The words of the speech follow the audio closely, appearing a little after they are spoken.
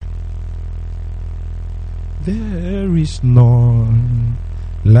There is none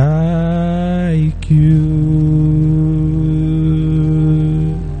like you.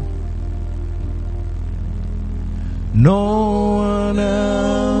 No one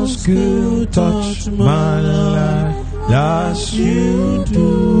else could touch my life as you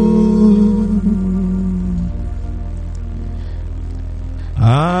do.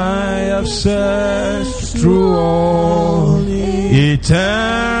 I have searched through all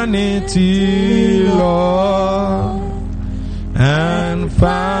eternity, Lord, and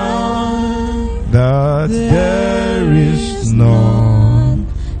found that there is none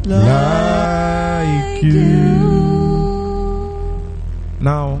like you.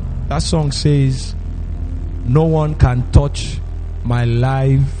 Now, that song says, no one can touch my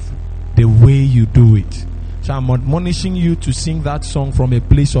life the way you do it. So I'm admonishing you to sing that song from a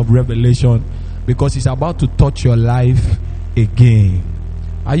place of revelation, because it's about to touch your life again.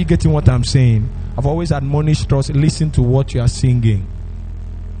 Are you getting what I'm saying? I've always admonished us, listen to what you are singing.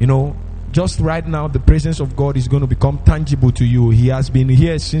 You know, just right now the presence of God is going to become tangible to you. He has been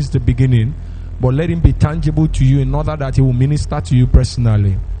here since the beginning, but let him be tangible to you in order that he will minister to you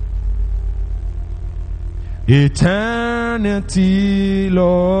personally. Eternity,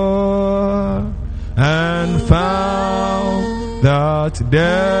 Lord, and found that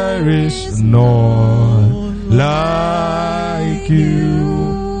there is none like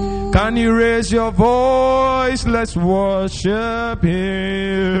you. Can you raise your voice? Let's worship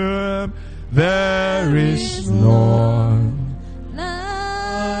him. There is none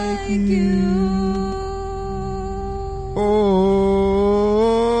like you. Oh,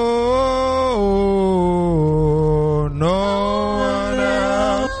 no one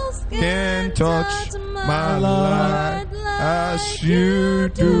else can touch my life as you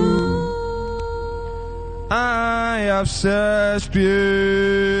do. I have searched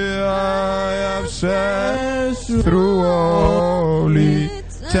you, I have searched through all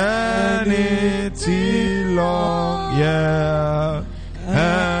eternity long, yeah,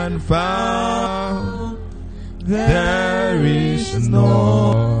 and found there is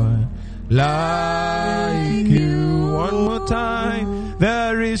none like you. One more time.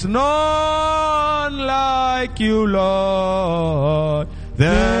 There is none like you, Lord.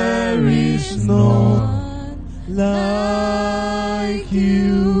 There is none like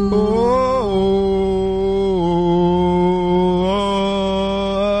you. Oh,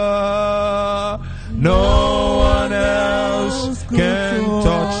 no one else can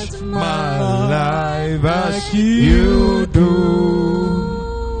touch my life as you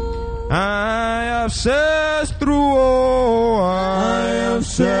do. I have searched through all, I have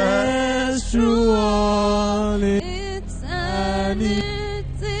searched through all eternity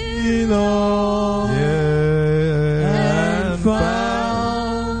long, yeah, and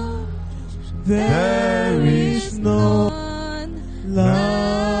found there is none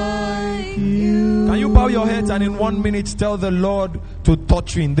like you. Can you bow your heads and in 1 minute tell the Lord to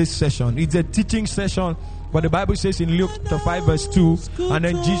touch you in this session? It's a teaching session, but the Bible says in Luke 5 verse 2, and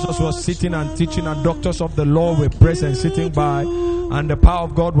then Jesus was sitting and teaching, and doctors of the law were present sitting by, and the power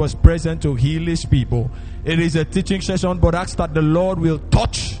of God was present to heal his people. It is a teaching session, but ask that the Lord will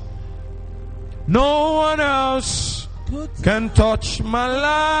touch. No one else can touch my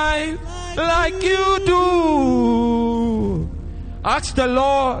life like you do. Ask the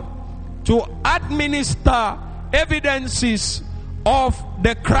Lord to administer evidences of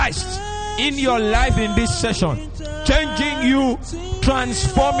the Christ in your life in this session, changing you,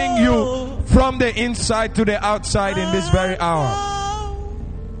 transforming you from the inside to the outside in this very hour.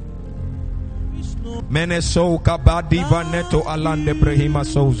 Meneso kabadiva neto alande brehima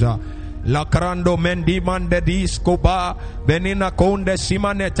souza lakrando mendimande discoba benina konde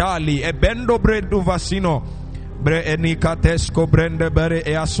simanetali ebendo bredu vasino bre enikatesco brende bere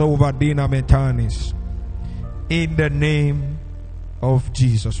easova dina metanis. In the name of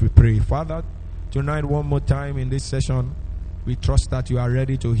Jesus we pray. Father, tonight one more time in this session, we trust that you are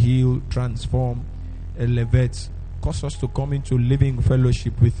ready to heal, transform, elevate, cause us to come into living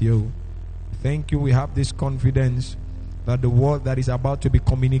fellowship with you. Thank you. We have this confidence that the word that is about to be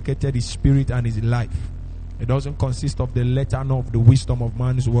communicated is spirit and is life. It doesn't consist of the letter nor of the wisdom of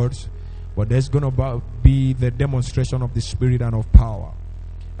man's words, but there's going to be the demonstration of the spirit and of power.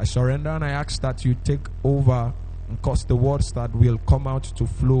 I surrender and I ask that you take over and cause the words that will come out to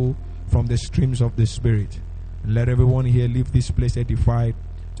flow from the streams of the spirit. And let everyone here leave this place edified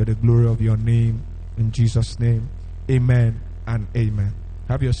to the glory of your name. In Jesus' name, amen and amen.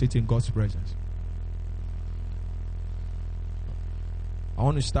 Have your seat in God's presence. I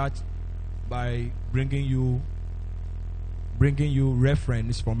want to start by bringing you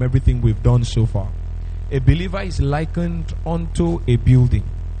reference from everything we've done so far. a believer is likened unto a building.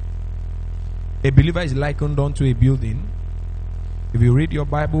 A believer is likened unto a building. If you read your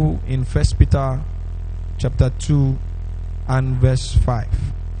Bible in 1 Peter chapter 2 and verse 5.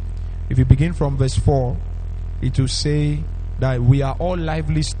 If you begin from verse 4, it will say that we are all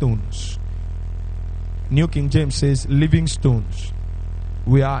lively stones. New King James says living stones.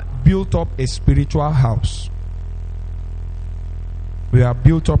 We are built up a spiritual house. We are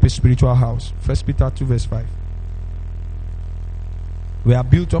built up a spiritual house. 1 Peter 2 verse 5. We are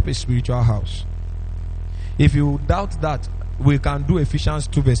built up a spiritual house. If you doubt that, we can do Ephesians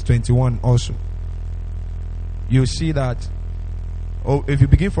 2 verse 21 also. You see that, if you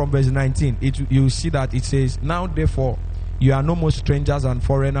begin from verse 19, you see that it says, now therefore you are no more strangers and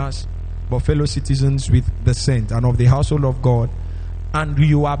foreigners, but fellow citizens with the saints and of the household of God, and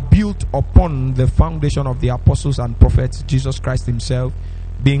you are built upon the foundation of the apostles and prophets, Jesus Christ himself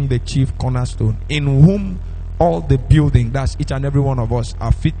being the chief cornerstone, in whom all the building, that's each and every one of us,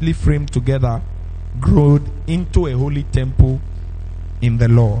 are fitly framed together, growed into a holy temple in the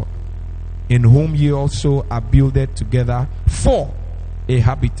Lord, in whom ye also are builded together for a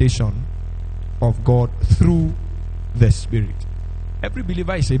habitation of God through the Spirit. Every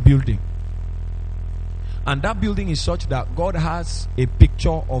believer is a building, and that building is such that God has a picture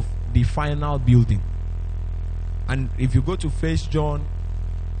of the final building. And if you go to 1 John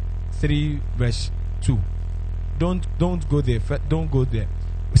 3 verse 2, don't go there. Don't go there.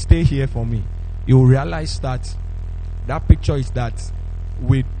 Stay here for me. You will realize that picture is that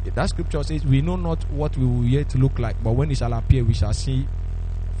that scripture says, we know not what we will yet look like, but when it shall appear, we shall see,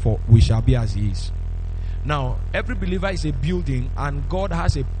 for we shall be as he is. Now, every believer is a building, and God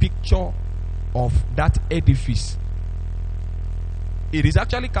has a picture of that edifice. It is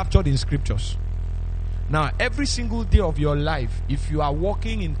actually captured in scriptures. Now, every single day of your life, if you are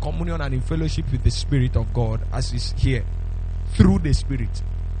walking in communion and in fellowship with the Spirit of God, as is here, through the Spirit,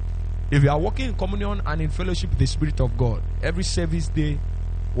 if you are walking in communion and in fellowship with the Spirit of God, every service day,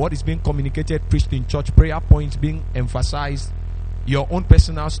 what is being communicated, preached in church, prayer points being emphasized, your own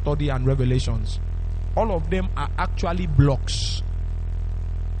personal study and revelations, all of them are actually blocks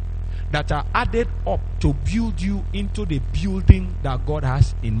that are added up to build you into the building that God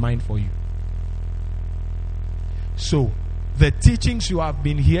has in mind for you. So, the teachings you have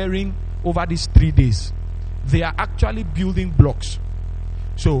been hearing over these 3 days, they are actually building blocks.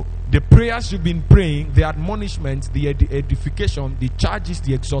 So, the prayers you've been praying, the admonishments, the edification, the charges,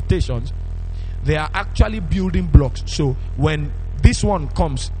 the exhortations, they are actually building blocks. So, when this one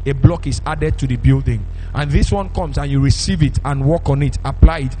comes, a block is added to the building. And this one comes and you receive it and work on it,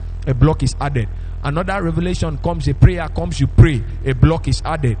 apply it, a block is added. Another revelation comes, a prayer comes, you pray, a block is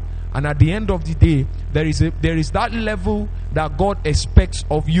added. And at the end of the day, there is that level that God expects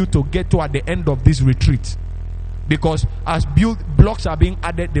of you to get to at the end of this retreat. Because as blocks are being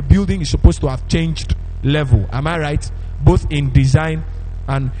added, the building is supposed to have changed level. Am I right? Both in design,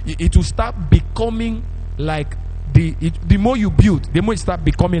 and it will start becoming like the more you build, the more it start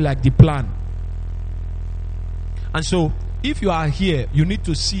becoming like the plan. And so, if you are here, you need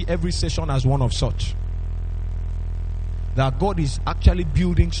to see every session as one of such. That God is actually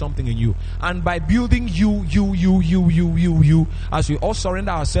building something in you. And by building you, as we all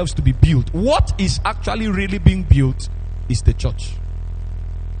surrender ourselves to be built, what is actually really being built is the church.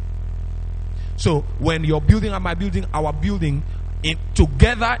 So, when you're building and my building, our building,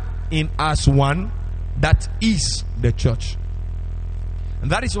 together in as one, that is the church. And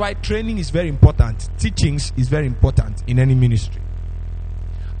that is why training is very important. Teachings is very important in any ministry.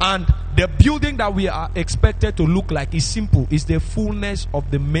 And the building that we are expected to look like is simple. It's the fullness of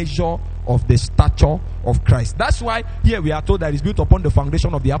the measure of the stature of Christ. That's why here we are told that it's built upon the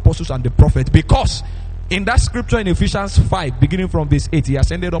foundation of the apostles and the prophets. Because in that scripture in Ephesians 5, beginning from verse 8, he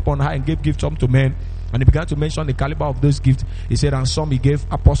ascended up on high and gave gifts to men. And he began to mention the caliber of those gifts. He said, and some he gave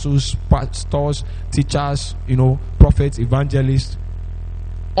apostles, pastors, teachers, prophets, evangelists.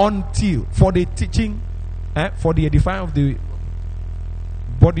 Until, for the teaching, for the edifying of the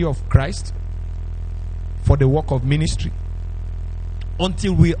body of Christ, for the work of ministry,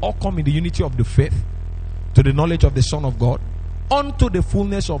 until we all come in the unity of the faith, to the knowledge of the Son of God, unto the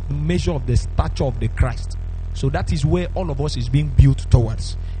fullness of the measure of the stature of the Christ. So that is where all of us is being built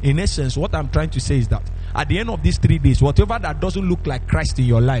towards. In essence, what I'm trying to say is that at the end of these 3 days, whatever that doesn't look like Christ in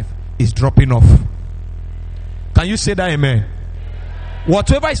your life is dropping off. Can you say that amen?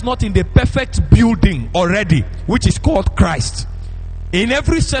 Whatever is not in the perfect building already, which is called Christ, in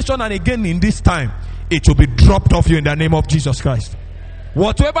every session and again in this time, it will be dropped off you in the name of Jesus Christ.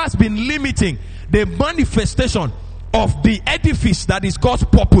 Whatever has been limiting the manifestation of the edifice that is God's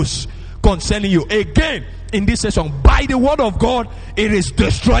purpose, concerning you. Again, in this session, by the word of God, it is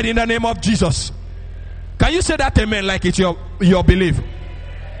destroyed in the name of Jesus. Can you say that amen like it's your belief?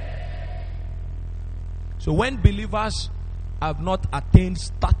 So when believers have not attained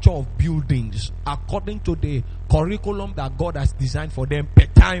stature of buildings according to the curriculum that God has designed for them per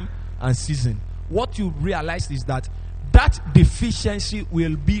time and season, what you realize is that deficiency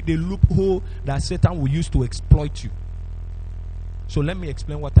will be the loophole that Satan will use to exploit you. So let me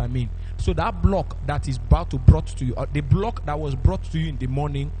explain what I mean. So that block that is about to brought to you, the block that was brought to you in the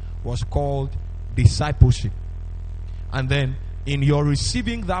morning was called discipleship. And then in your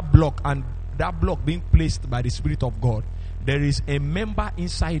receiving that block and that block being placed by the Spirit of God, there is a member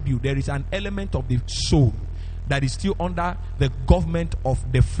inside you. There is an element of the soul that is still under the government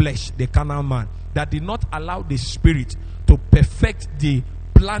of the flesh, the carnal man, that did not allow the Spirit to perfect the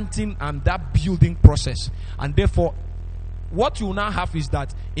planting and that building process. And therefore, what you now have is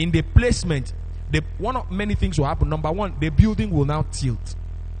that in the placement, one of many things will happen. Number one, the building will now tilt.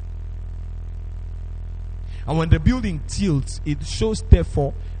 And when the building tilts, it shows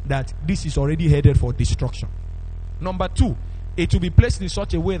therefore that this is already headed for destruction. Number two, it will be placed in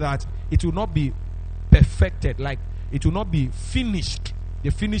such a way that it will not be perfected, like it will not be finished. The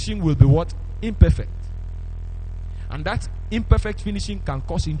finishing will be what? Imperfect. And that imperfect finishing can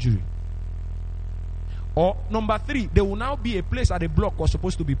cause injury. Or number three, there will now be a place that a block was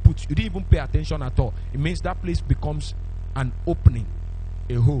supposed to be put. You didn't even pay attention at all. It means that place becomes an opening,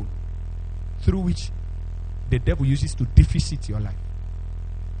 a hole, through which the devil uses to deficit your life.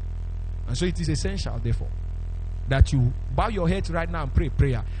 And so it is essential, therefore, that you bow your head right now and pray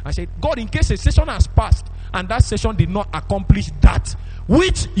prayer and say, God, in case a session has passed and that session did not accomplish that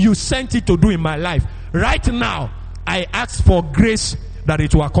which you sent it to do in my life, right now I ask for grace that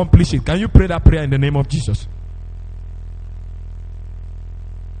it will accomplish it. Can you pray that prayer in the name of Jesus?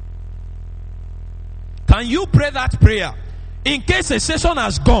 Can you pray that prayer? In case a session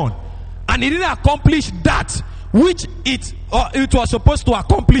has gone and it didn't accomplish that which it was supposed to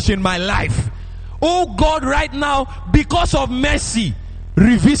accomplish in my life, oh God, right now, because of mercy,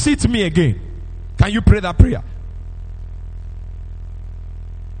 revisit me again. Can you pray that prayer?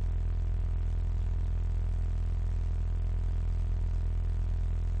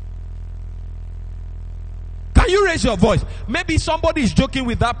 Can you raise your voice? Maybe somebody is joking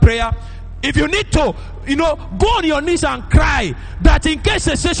with that prayer. If you need to, go on your knees and cry that in case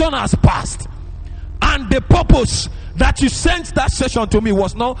a session has passed and the purpose that you sent that session to me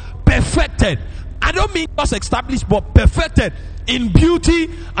was not perfected. I don't mean just established, but perfected in beauty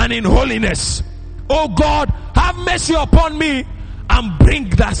and in holiness. Oh God, have mercy upon me and bring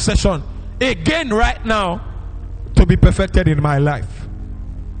that session again right now to be perfected in my life.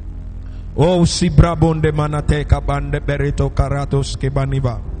 Oh, Sibrabonde Manateka Bande Berito Karatos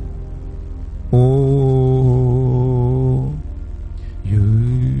Kebaniva. Oh,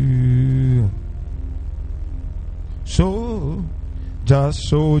 you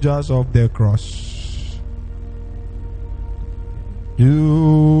soldiers of the cross,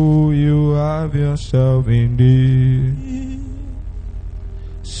 you have yourself indeed.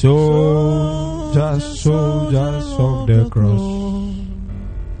 Soldiers of the cross,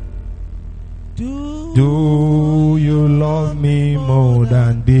 do you love me more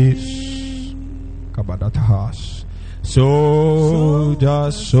than this?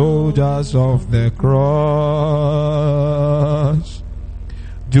 Soldiers of the cross,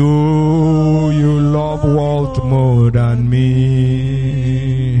 do you love world more than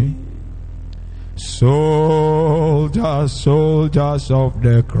me? Soldiers of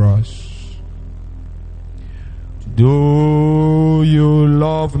the cross, do you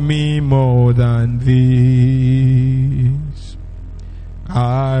love me more than these?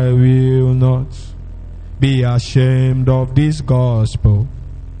 I will not be ashamed of this gospel,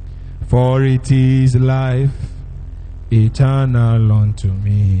 for it is life eternal unto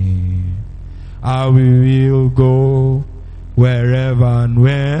me. I will go wherever and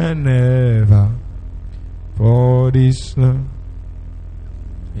whenever, for this love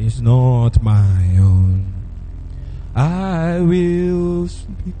is not my own. I will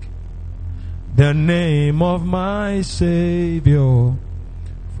speak the name of my Savior,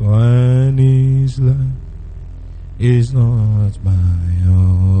 for his life is not my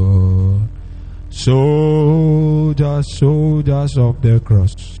own. Soldiers of the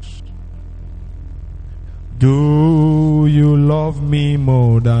cross, do you love me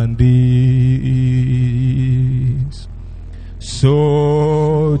more than these?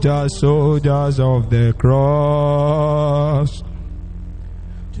 Soldiers of the cross,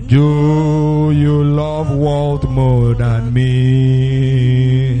 do you love world more than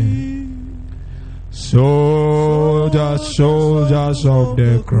me? Soldiers, soldiers of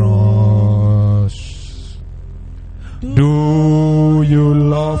the cross, do you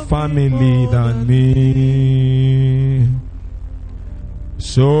love family than me?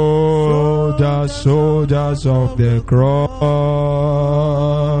 Soldiers, soldiers of the cross,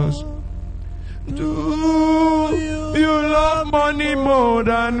 do you love money more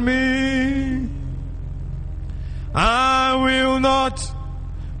than me? I will not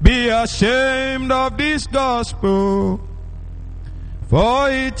be ashamed of this gospel, for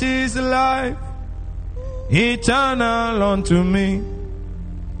it is life eternal unto me.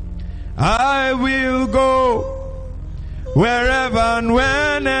 I will go wherever and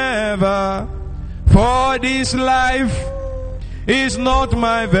whenever, for this life is not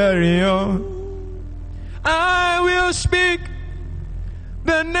my very own. I will speak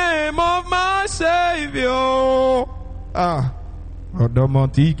the name of my Savior. In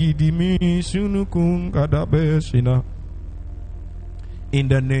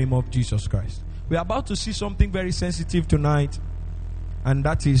the name of Jesus Christ. We are about to see something very sensitive tonight, and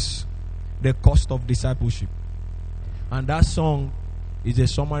that is the cost of discipleship. And that song is a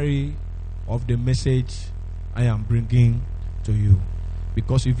summary of the message I am bringing to you.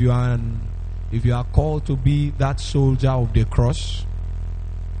 Because if you are called to be that soldier of the cross,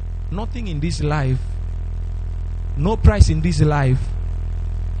 nothing in this life, no price in this life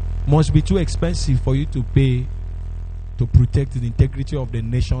must be too expensive for you to pay to protect the integrity of the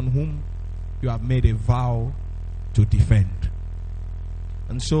nation whom you have made a vow to defend.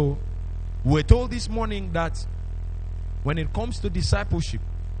 And so, we're told this morning that when it comes to discipleship,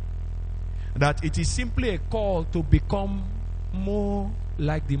 that it is simply a call to become more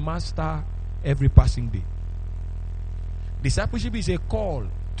like the Master every passing day. Discipleship is a call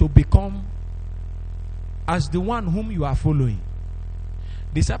to become as the one whom you are following.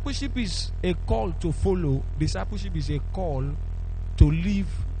 Discipleship is a call to follow. Discipleship is a call to live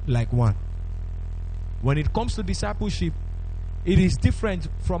like one. When it comes to discipleship, it is different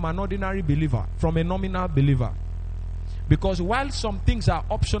from an ordinary believer, from a nominal believer. Because while some things are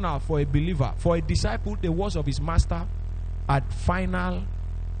optional for a believer, for a disciple, the words of his master are final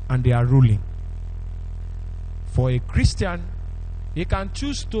and they are ruling. For a Christian, he can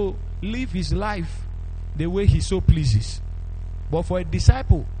choose to live his life the way he so pleases. But for a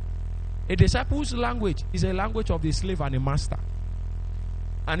disciple's language is a language of the slave and a master.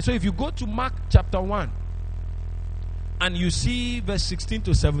 And so if you go to Mark chapter 1 and you see verse 16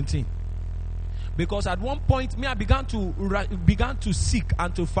 to 17, because at one point I began to seek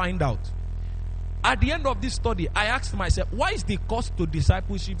and to find out. At the end of this study, I asked myself, why is the cost to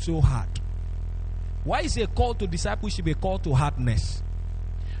discipleship so hard? Why is a call to discipleship a call to hardness?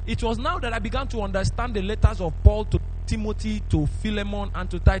 It was now that I began to understand the letters of Paul to Timothy, to Philemon, and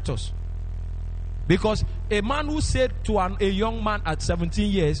to Titus. Because a man who said to a young man at 17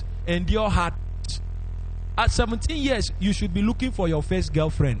 years, endure hardness. At 17 years, you should be looking for your first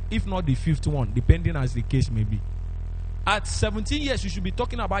girlfriend, if not the fifth one, depending as the case may be. At 17 years, you should be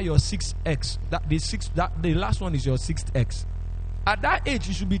talking about your sixth ex. The last one is your sixth ex. At that age,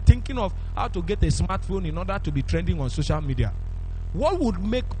 you should be thinking of how to get a smartphone in order to be trending on social media. What would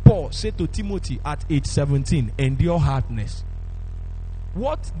make Paul say to Timothy at age 17, endure hardness?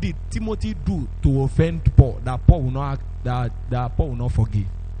 What did Timothy do to offend Paul that Paul will not forgive?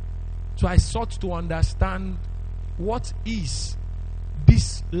 So I sought to understand, what is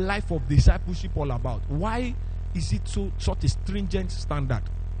this life of discipleship all about? Why is it such a stringent standard?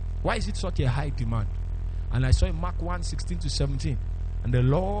 Why is it such a high demand? And I saw in Mark 1, 16 to 17. And the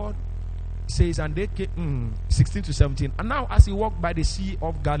Lord says, and they came, 16 to 17. And now as he walked by the sea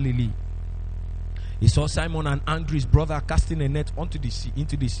of Galilee, he saw Simon and Andrew his brother casting a net into the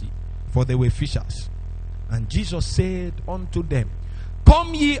sea, for they were fishers. And Jesus said unto them,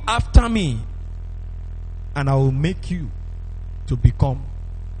 come ye after me, and I will make you to become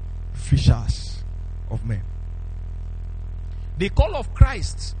fishers of men. The call of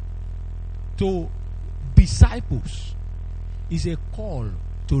Christ to disciples is a call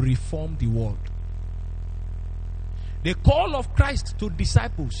to reform the world. The call of Christ to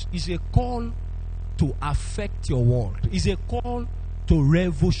disciples is a call to affect your world. Is a call to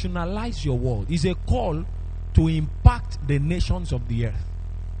revolutionize your world. Is a call to impact the nations of the earth.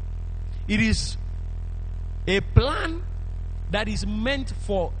 It is a plan that is meant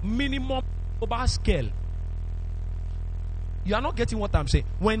for minimum global scale. You are not getting what I'm saying.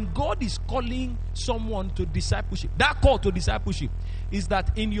 When God is calling someone to discipleship, that call to discipleship is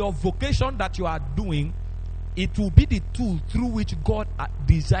that in your vocation that you are doing, it will be the tool through which God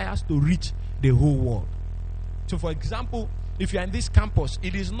desires to reach the whole world. So for example, if you are in this campus,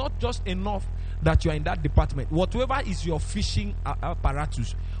 it is not just enough that you are in that department. Whatever is your fishing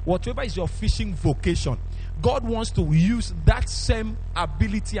apparatus, whatever is your fishing vocation, God wants to use that same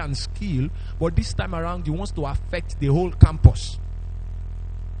ability and skill, but this time around, He wants to affect the whole campus.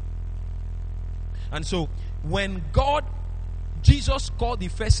 And so, when Jesus called the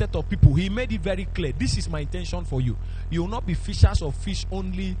first set of people, He made it very clear, this is my intention for you. You will not be fishers of fish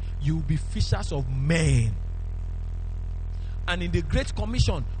only, you will be fishers of men. And in the Great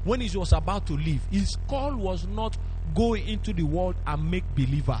Commission, when He was about to leave, His call was not go into the world and make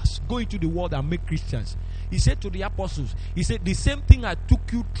believers, go into the world and make Christians. He said to the apostles, He said, the same thing I took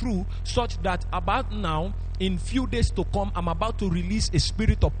you through, such that about now, in few days to come, I'm about to release a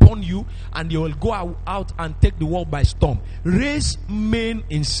spirit upon you, and you will go out and take the world by storm. Raise men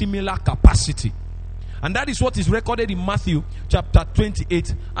in similar capacity. And that is what is recorded in Matthew chapter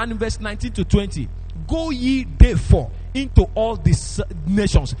 28 and in verse 19 to 20. Go ye therefore into all these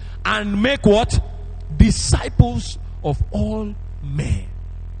nations and make what? Disciples of all men.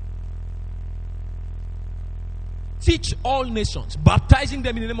 Teach all nations, baptizing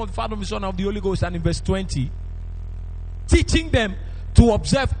them in the name of the Father, of the Son, and of the Holy Ghost. And in verse 20, teaching them to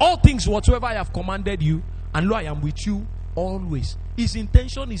observe all things whatsoever I have commanded you, and lo, I am with you always. His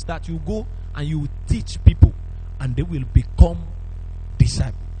intention is that you go and you teach people, and they will become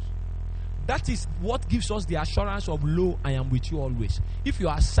disciples. That is what gives us the assurance of, lo, I am with you always. If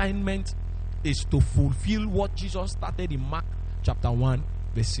your assignment is to fulfill what Jesus started in Mark chapter 1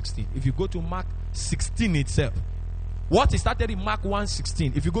 verse 16. If you go to Mark 16 itself, what he started in Mark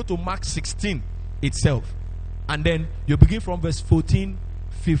 1:16, if you go to Mark 16 itself, and then you begin from verse 14,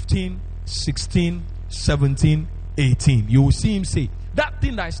 15, 16, 17, 18, you will see him say, that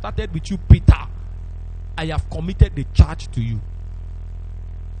thing that I started with you, Peter, I have committed the charge to you.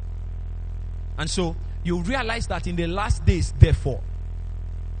 And so you realize that in the last days, therefore,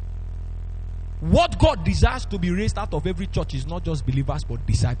 what God desires to be raised out of every church is not just believers but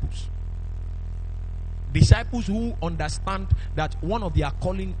disciples. Disciples who understand that one of their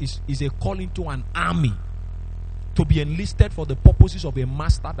calling is a calling to an army, to be enlisted for the purposes of a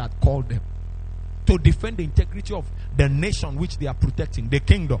master that called them, to defend the integrity of the nation which they are protecting, the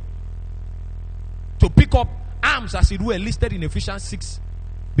kingdom, to pick up arms as it were listed in Ephesians 6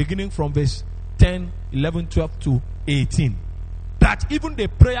 beginning from verse 10, 11, 12 to 18. That even the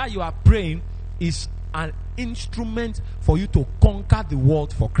prayer you are praying is an instrument for you to conquer the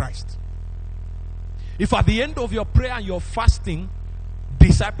world for Christ. If at the end of your prayer and your fasting,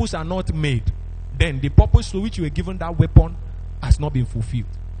 disciples are not made, then the purpose to which you were given that weapon has not been fulfilled.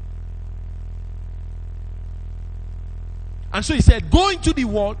 And so he said, go into the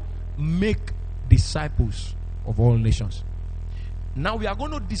world, make disciples of all nations. Now we are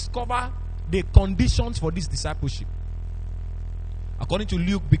going to discover the conditions for this discipleship. According to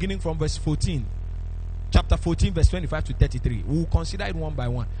Luke, beginning from verse 14, chapter 14, verse 25 to 33. We will consider it one by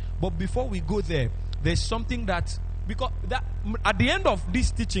one. But before we go there, there's something that, because that at the end of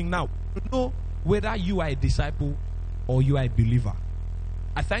this teaching now, you know whether you are a disciple or you are a believer.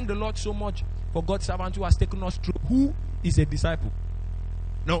 I thank the Lord so much for God's servant who has taken us through who is a disciple.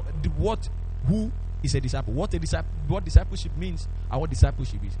 No, who is a disciple? What discipleship means and what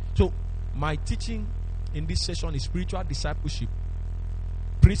discipleship is. So my teaching in this session is spiritual discipleship.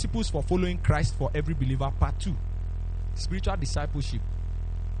 Principles for following Christ for every believer, part 2. Spiritual discipleship.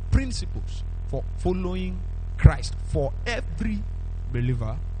 Principles for following Christ for every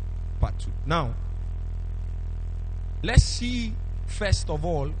believer, part 2. Now, let's see first of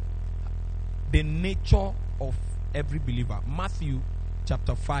all the nature of every believer. Matthew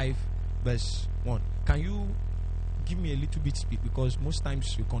chapter 5 verse 1. Can you give me a little bit speed, because most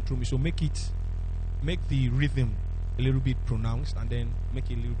times you control me, so make the rhythm a little bit pronounced and then make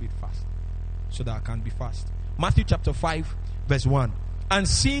it a little bit fast so that I can be fast. Matthew chapter 5 verse 1. And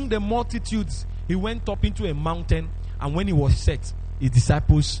seeing the multitudes, he went up into a mountain, and when he was set, his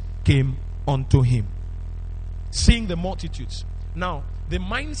disciples came unto him. Seeing the multitudes. Now, the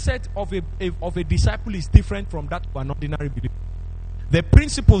mindset of a disciple is different from that of an ordinary believer. The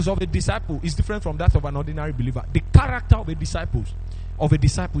principles of a disciple is different from that of an ordinary believer. The character of a disciple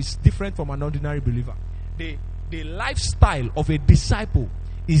is different from an ordinary believer. The lifestyle of a disciple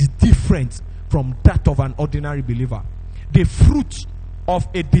is different from that of an ordinary believer. The fruit of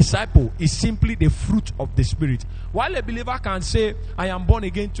a disciple is simply the fruit of the Spirit. While a believer can say, I am born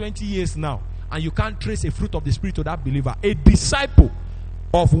again 20 years now, and you can't trace a fruit of the Spirit to that believer, a disciple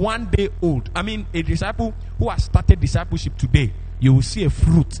of 1 day old, a disciple who has started discipleship today, you will see a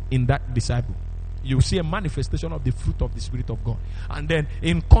fruit in that disciple. You see a manifestation of the fruit of the Spirit of God. And then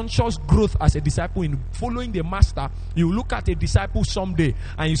in conscious growth as a disciple, in following the master, you look at a disciple someday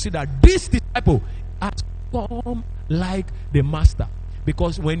and you see that this disciple has become like the master.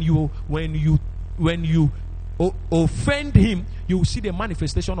 Because when you offend him, you will see the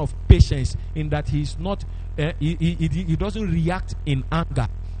manifestation of patience, in that he's not he doesn't react in anger.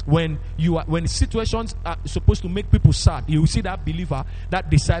 When situations are supposed to make people sad, you will see that believer, that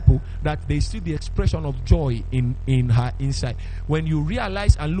disciple, that they see the expression of joy in her inside. When you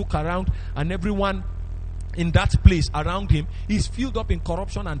realize and look around, and everyone in that place around him is filled up in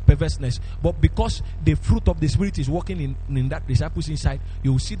corruption and perverseness, but because the fruit of the Spirit is working in that disciple's inside,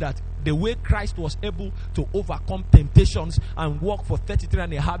 you will see that the way Christ was able to overcome temptations and walk for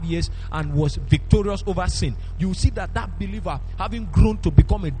 33.5 years and was victorious over sin, you will see that that believer, having grown to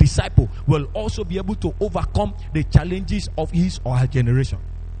become a disciple, will also be able to overcome the challenges of his or her generation.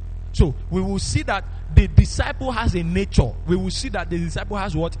 So we will see that the disciple has a nature. We will see that the disciple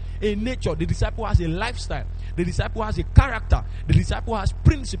has what? A nature. The disciple has a lifestyle. The disciple has a character. The disciple has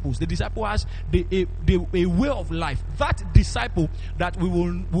principles. The disciple has a way of life. That disciple that we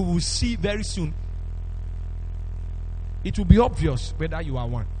will see very soon, it will be obvious whether you are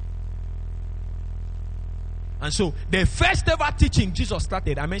one. And so the first ever teaching Jesus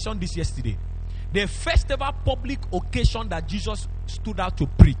started, I mentioned this yesterday, the first ever public occasion that Jesus stood out to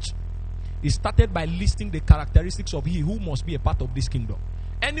preach, he started by listing the characteristics of he who must be a part of this kingdom.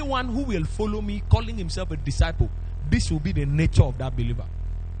 Anyone who will follow me, calling himself a disciple, this will be the nature of that believer.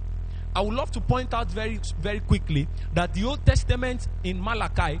 I would love to point out very, very quickly that the Old Testament in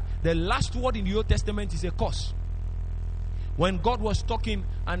Malachi, the last word in the Old Testament is a curse. When God was talking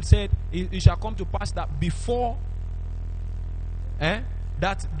and said, it shall come to pass that before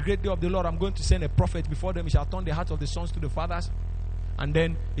that great day of the Lord, I'm going to send a prophet before them. He shall turn the hearts of the sons to the fathers, and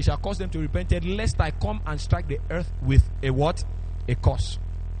then he shall cause them to repent, lest I come and strike the earth with a what? A curse.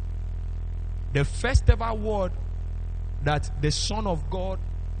 The first ever word that the Son of God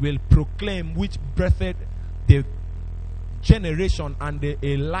will proclaim, which birthed the generation and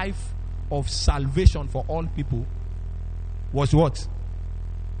a life of salvation for all people, was what?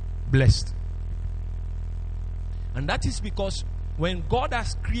 Blessed. And that is because when God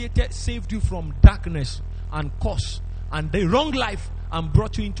has saved you from darkness and curse and the wrong life and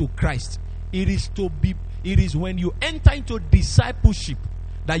brought you into Christ, it is when you enter into discipleship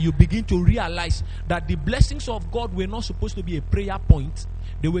that you begin to realize that the blessings of God were not supposed to be a prayer point.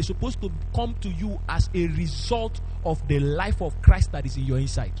 They were supposed to come to you as a result of the life of Christ that is in your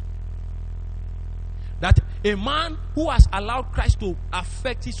inside. That a man who has allowed Christ to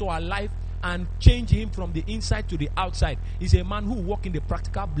affect his or her life and change him from the inside to the outside is a man who walks in the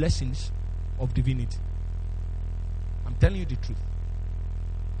practical blessings of divinity. I'm telling you the truth.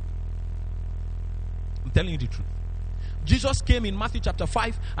 I'm telling you the truth. Jesus came in Matthew chapter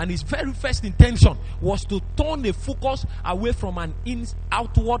 5, and his very first intention was to turn the focus away from an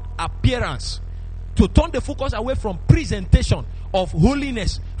outward appearance, to turn the focus away from presentation of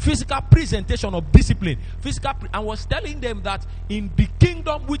holiness, physical presentation of discipline, and was telling them that in the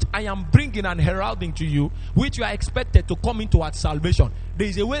kingdom which I am bringing and heralding to you, which you are expected to come into at salvation, there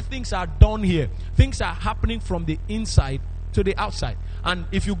is a way things are done here. Things are happening from the inside to the outside. And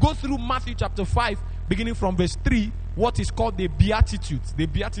if you go through Matthew chapter 5, beginning from verse 3, what is called the Beatitudes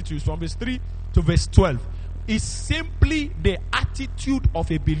from verse 3 to verse 12, is simply the attitude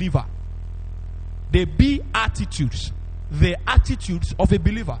of a believer. The Beatitudes, the attitudes of a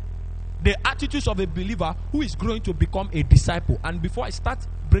believer. The attitudes of a believer who is growing to become a disciple. And before I start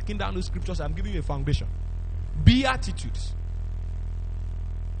breaking down those scriptures, I'm giving you a foundation. Beatitudes.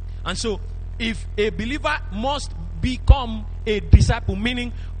 And so, if a believer must become a disciple,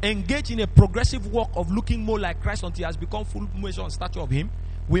 meaning engage in a progressive walk of looking more like Christ until he has become full measure and stature of him,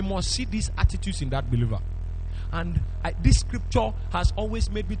 we must see these attitudes in that believer. And this scripture has always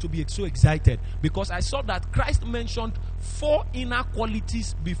made me to be so excited, because I saw that Christ mentioned 4 inner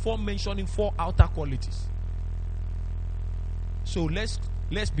qualities before mentioning 4 outer qualities. So let's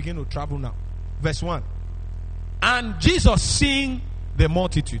begin to travel now. Verse 1. And Jesus seeing the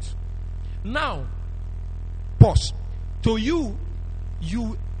multitudes. Now, pause. To you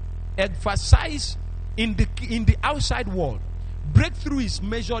emphasize in the outside world. Breakthrough is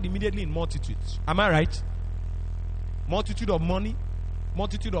measured immediately in multitudes. Am I right? Multitude of money,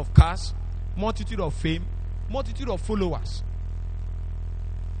 multitude of cars, multitude of fame, multitude of followers.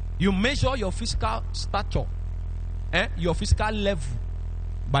 You measure your physical stature, your physical level,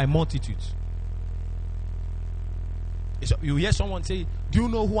 by multitudes. So you hear someone say, "Do you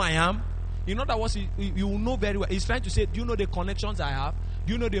know who I am?" In other words, you know very well. He's trying to say, "Do you know the connections I have?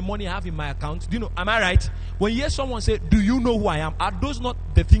 Do you know the money I have in my account? Do you know? Am I right? When you hear someone say, do you know who I am? Are those not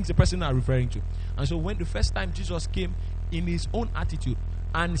the things the person are referring to? And so when the first time Jesus came in his own attitude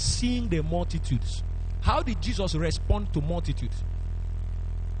and seeing the multitudes, how did Jesus respond to multitudes?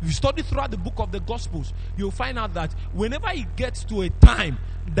 If you study throughout the book of the Gospels, you'll find out that whenever he gets to a time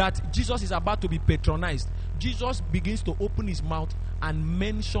that Jesus is about to be patronized, Jesus begins to open his mouth and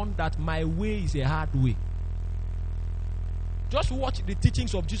mention that my way is a hard way. Just watch the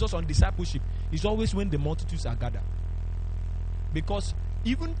teachings of Jesus on discipleship. It's always when the multitudes are gathered. Because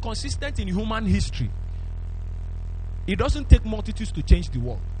even consistent in human history, it doesn't take multitudes to change the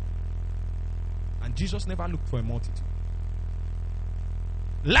world. And Jesus never looked for a multitude.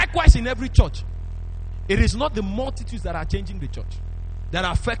 Likewise, in every church, it is not the multitudes that are changing the church, that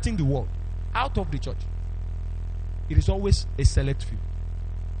are affecting the world out of the church. It is always a select few.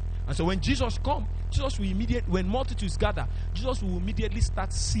 And so when Jesus comes, when multitudes gather, Jesus will immediately start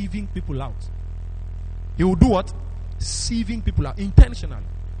sieving people out. He will do what? Sieving people out intentionally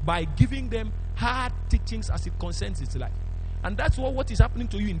by giving them hard teachings as it concerns its life. And that's what is happening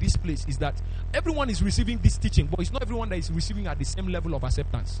to you in this place, is that everyone is receiving this teaching, but it's not everyone that is receiving at the same level of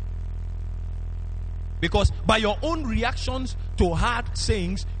acceptance. Because by your own reactions to hard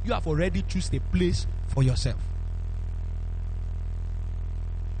sayings, you have already chosen a place for yourself.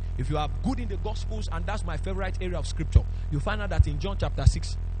 If you are good in the Gospels, and that's my favorite area of scripture, you find out that in John chapter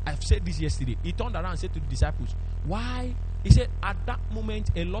 6, I've said this yesterday, he turned around and said to the disciples, why? He said, at that moment,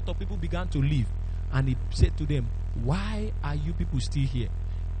 a lot of people began to leave. And he said to them, why are you people still here?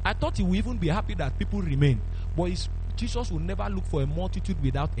 I thought he would even be happy that people remain. But Jesus will never look for a multitude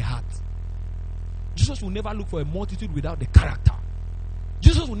without a heart. Jesus will never look for a multitude without the character.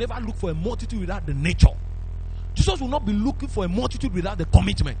 Jesus will never look for a multitude without the nature. Jesus will not be looking for a multitude without the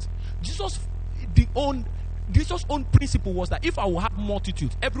commitment. Jesus' own principle was that if I will have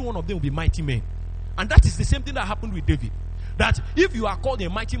multitudes, every one of them will be mighty men. And that is the same thing that happened with David. That if you are called a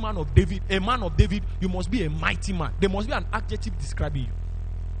mighty man of David, a man of David, you must be a mighty man. There must be an adjective describing you.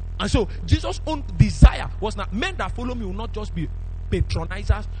 And so Jesus' own desire was that men that follow me will not just be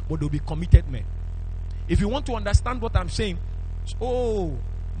patronizers, but they'll be committed men. If you want to understand what I'm saying,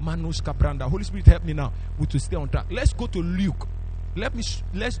 Manus Cabranda, Holy Spirit help me now to stay on track. Let's go to Luke.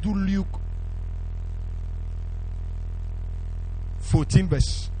 Let's do Luke 14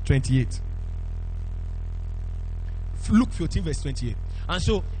 verse 28. Luke 14 verse 28. And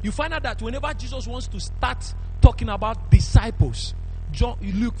so you find out that whenever Jesus wants to start talking about disciples,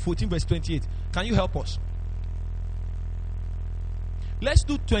 Luke 14 verse 28. Can you help us? Let's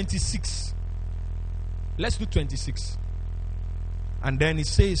do 26. Let's do 26. And then it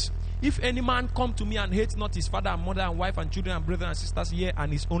says, if any man come to me and hate not his father and mother and wife and children and brethren and sisters here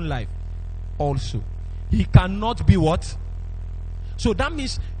and his own life also, he cannot be what? So that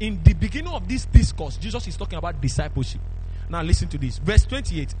means in the beginning of this discourse, Jesus is talking about discipleship. Now listen to this. Verse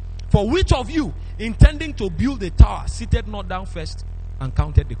 28. For which of you, intending to build a tower, seated not down first and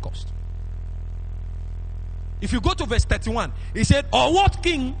counted the cost? If you go to verse 31, he said, or what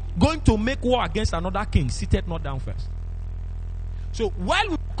king going to make war against another king, seated not down first? So while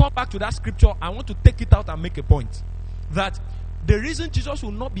we come back to that scripture, I want to take it out and make a point. That the reason Jesus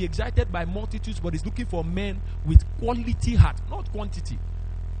will not be excited by multitudes, but is looking for men with quality heart, not quantity,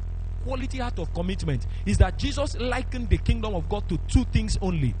 quality heart of commitment, is that Jesus likened the kingdom of God to two things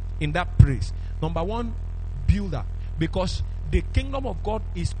only in that praise. Number one, builder. Because the kingdom of God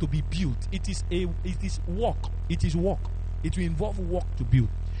is to be built. It is work. It is work. It will involve work to build.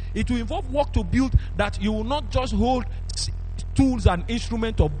 It will involve work to build, that you will not just hold tools and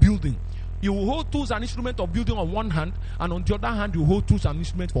instruments of building. You will hold tools and instruments of building on one hand, and on the other hand, you hold tools and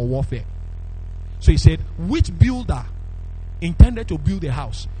instruments for warfare. So he said, which builder intended to build a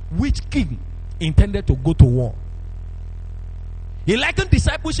house? Which king intended to go to war? He likened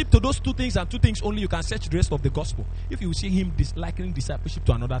discipleship to those two things, and two things only. You can search the rest of the gospel if you see him likening discipleship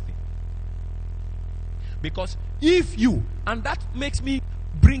to another thing. Because if you, and that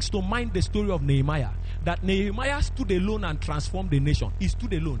brings to mind the story of Nehemiah, that Nehemiah stood alone and transformed the nation. He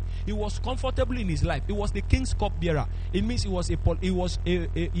stood alone. He was comfortable in his life. He was the king's cupbearer. It means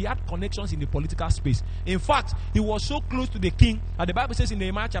he had connections in the political space. In fact, he was so close to the king, and the Bible says in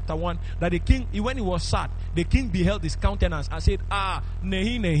Nehemiah chapter 1 that the king, when he was sad, the king beheld his countenance and said,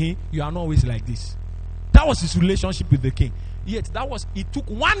 Nehi, you are not always like this. That was his relationship with the king. Yet it took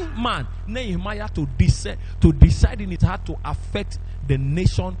one man, Nehemiah, to decide in his heart to affect the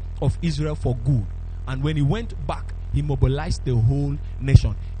nation of Israel for good. And when he went back, he mobilized the whole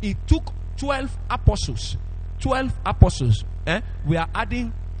nation. It took 12 apostles. 12 apostles. We are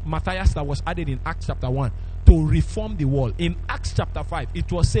adding Matthias that was added in Acts chapter 1 to reform the world. In Acts chapter 5,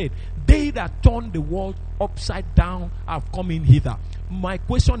 it was said, they that turn the world upside down have come in hither. My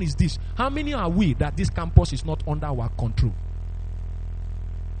question is this: how many are we that this campus is not under our control?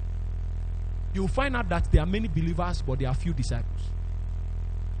 You'll find out that there are many believers, but there are few disciples.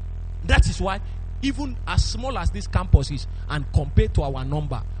 That is why, even as small as this campus is, and compared to our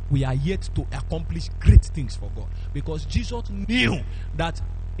number, we are yet to accomplish great things for God. Because Jesus knew that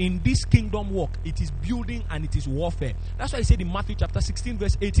in this kingdom work, it is building and it is warfare. That's why he said in Matthew chapter 16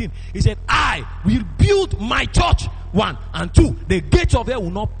 verse 18, he said, I will build my church, 1, and 2, the gates of hell will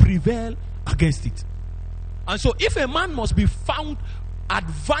not prevail against it. And so if a man must be found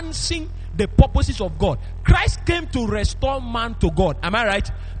advancing the purposes of God, Christ came to restore man to God. Am I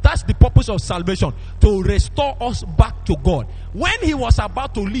right? That's the purpose of salvation, to restore us back to God. When he was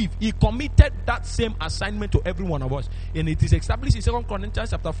about to leave, he committed that same assignment to every one of us. And it is established in 2 Corinthians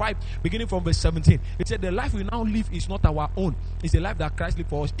chapter 5, beginning from verse 17. It said, the life we now live is not our own. It's the life that Christ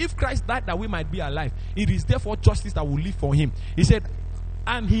lived for us. If Christ died that we might be alive, it is therefore justice that will live for him. He said,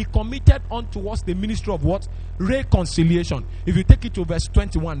 and he committed unto us the ministry of what? Reconciliation. If you take it to verse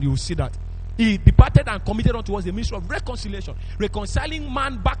 21, you will see that. He departed and committed unto us the ministry of reconciliation. Reconciling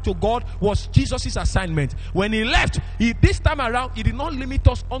man back to God was Jesus' assignment. When he left, this time around, he did not limit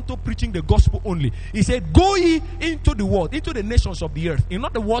us unto preaching the gospel only. He said, go ye into the world, into the nations of the earth. In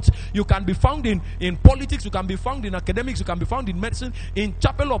other words, you can be found in politics, you can be found in academics, you can be found in medicine, in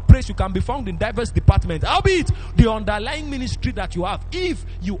chapel of praise, you can be found in diverse departments. Albeit, the underlying ministry that you have, if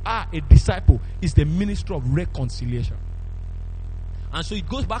you are a disciple, is the ministry of reconciliation. And so it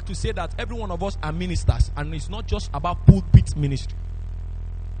goes back to say that every one of us are ministers, and it's not just about pulpit ministry.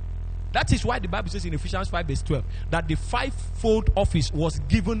 That is why the Bible says in Ephesians 5 verse 12 that the fivefold office was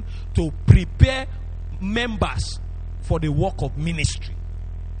given to prepare members for the work of ministry.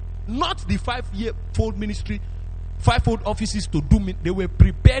 Not the fivefold ministry, fivefold offices to do. They were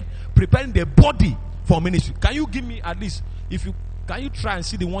preparing the body for ministry. Can you give me at least, can you try and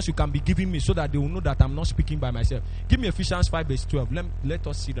see the ones you can be giving me so that they will know that I'm not speaking by myself? Give me Ephesians 5 verse 12. Let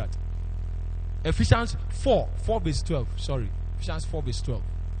us see that. Ephesians 4 verse 12. Sorry. Ephesians 4 verse 12.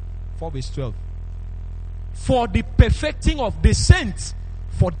 4 verse 12. For the perfecting of the saints,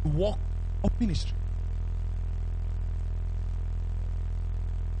 for the work of ministry.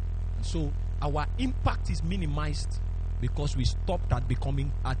 And so our impact is minimized because we stopped at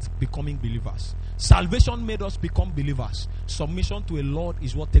becoming believers. Salvation made us become believers. Submission to a Lord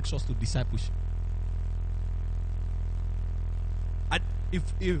is what takes us to discipleship. And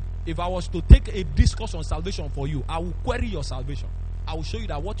if I was to take a discourse on salvation for you, I will query your salvation. I will show you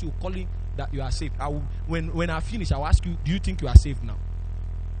that what you're calling that you are saved. When I finish, I will ask you, do you think you are saved now?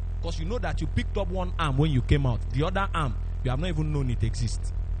 Because you know that you picked up one arm when you came out. The other arm, you have not even known it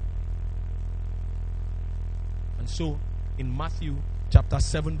exists. And so, in Matthew chapter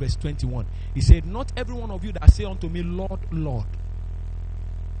 7 verse 21, he said, not every one of you that say unto me, Lord, Lord.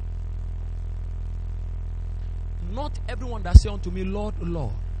 Not everyone that say unto me, Lord,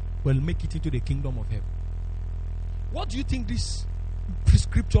 Lord, will make it into the kingdom of heaven. What do you think this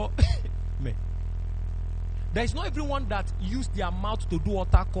scripture meant? There is not everyone that used their mouth to do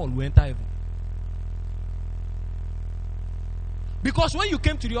altar call will enter heaven. Because when you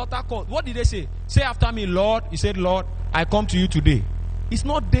came to the altar call, what did they say? Say after me, Lord. He said, Lord, I come to you today. It's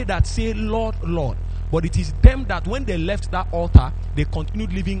not they that say, Lord, Lord. But it is them that when they left that altar, they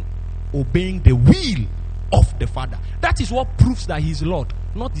continued living, obeying the will of the Father. That is what proves that he is Lord,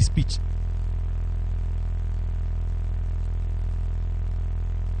 not the speech.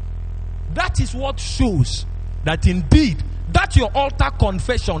 That is what shows that indeed, that your altar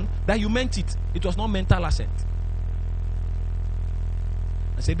confession, that you meant it. It was not mental assent.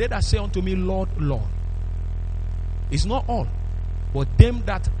 I say, they that say unto me, Lord, Lord. It's not all, but them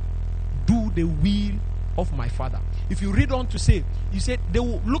that do the will of my Father. If you read on to say, he said, they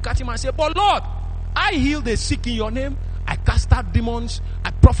will look at him and say, but Lord, I healed the sick in your name, I cast out demons, I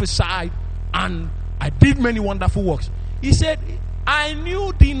prophesied, and I did many wonderful works. He said, I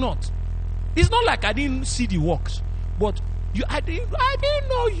knew thee not. It's not like I didn't see the works, but I didn't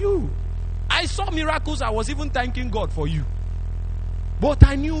know you. I saw miracles, I was even thanking God for you. But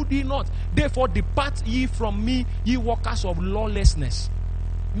I knew thee not. Therefore depart ye from me, ye workers of lawlessness.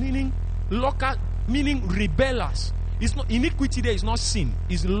 Meaning rebellers. It's not iniquity there is not sin,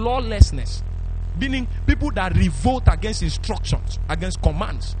 it's lawlessness. Meaning people that revolt against instructions, against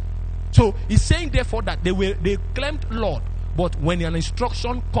commands. So he's saying therefore that they claimed Lord, but when an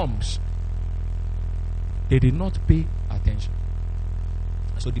instruction comes, they did not pay attention.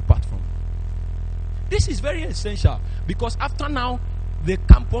 So depart from it. This is very essential because after now, the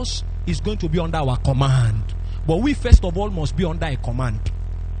campus is going to be under our command. But we first of all must be under a command.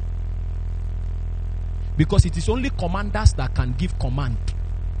 Because it is only commanders that can give command.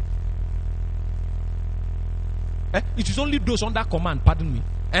 It is only those under command,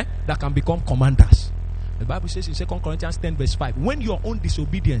 that can become commanders. The Bible says in 2 Corinthians 10 verse 5, when your own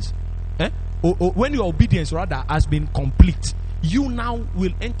disobedience, when your obedience rather has been complete, you now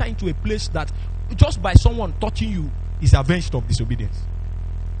will enter into a place that just by someone touching you is avenged of disobedience.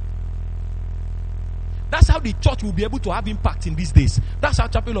 That's how the church will be able to have impact in these days. That's how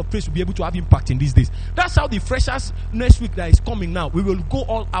Chapel of Praise will be able to have impact in these days. That's how the freshers next week that is coming now, we will go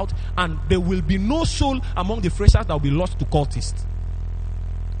all out and there will be no soul among the freshers that will be lost to cultists.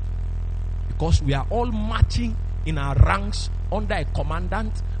 Because we are all marching in our ranks under a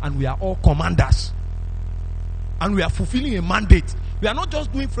commandant and we are all commanders. And we are fulfilling a mandate. We are not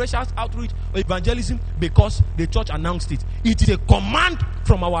just doing freshers outreach or evangelism because the church announced it. It is a command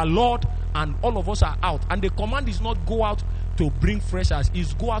from our Lord and all of us are out. And the command is not go out to bring freshers,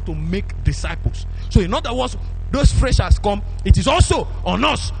 it's go out to make disciples. So in other words, those freshers come, it is also on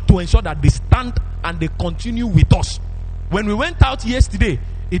us to ensure that they stand and they continue with us. When we went out yesterday,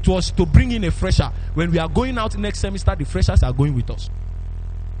 it was to bring in a fresher. When we are going out next semester, the freshers are going with us.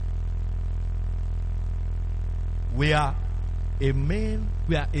 We are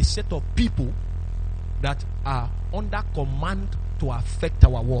a set of people that are under command to affect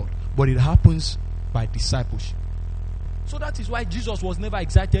our world. But it happens by discipleship. So that is why Jesus was never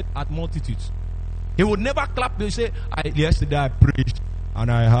excited at multitudes. He would never clap and say, yesterday I preached and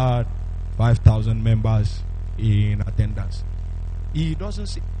I had 5,000 members in attendance. He doesn't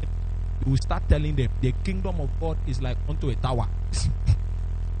say. He will start telling them the kingdom of God is like unto a tower.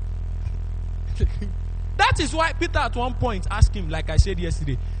 That is why Peter at one point asked him, like I said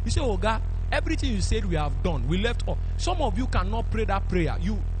yesterday, he said, "Oh God, everything you said we have done. We left off. Some of you cannot pray that prayer.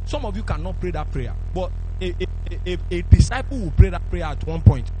 Some of you cannot pray that prayer. But a disciple will pray that prayer at one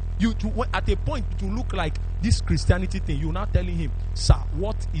point. At a point it will look like this Christianity thing. You're not telling him, sir,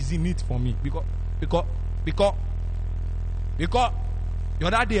 what is in it for me? Because the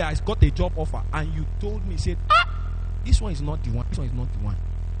other day I got a job offer and you told me, said, this one is not the one. This one is not the one.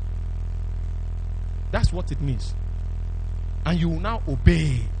 That's what it means. And you will now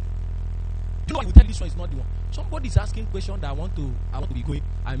obey. You know, I will tell you this one is not the one. Somebody is asking question that I want to be going.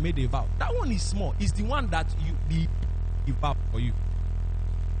 I made a vow. That one is small. It's the one that the vow for you.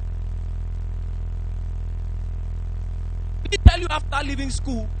 Did he tell you after leaving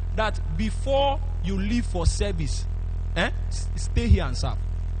school that before you leave for service, stay here and serve?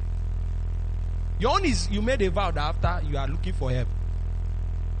 Your own is you made a vow that after you are looking for help.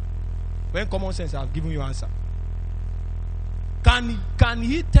 When common sense has given you answer. Can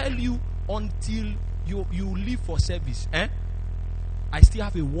he tell you until you leave for service, I still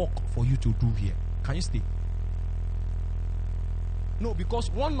have a work for you to do here. Can you stay? No,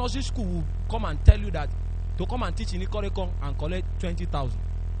 because one nursery school will come and tell you that to come and teach in Ikorekong and collect 20,000.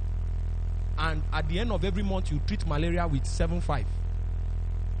 And at the end of every month, you treat malaria with 7.5.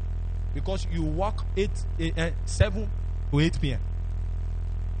 Because you work 7 to 8 p.m.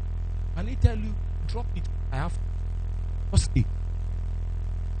 And he tell you, drop it. I have to stay.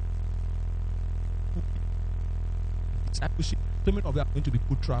 Discipleship, so many of you are going to be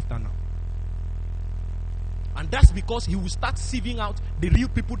put through after now. And that's because he will start sieving out the real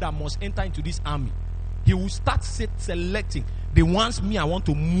people that must enter into this army. He will start selecting the ones I want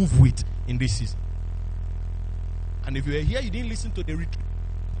to move with in this season. And if you are here, you didn't listen to the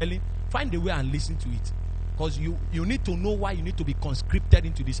retreat, find a way and listen to it. Because you need to know why you need to be conscripted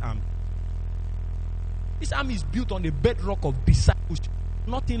into this army. This army is built on the bedrock of discipleship,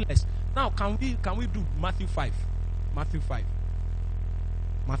 nothing less. Now, can we do Matthew 5? Matthew 5.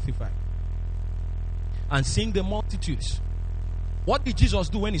 And seeing the multitudes. What did Jesus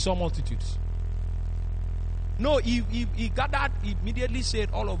do when he saw multitudes? No, he gathered, he immediately said,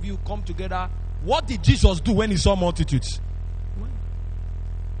 all of you come together. What did Jesus do when he saw multitudes?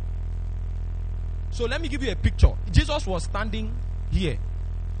 So let me give you a picture. Jesus was standing here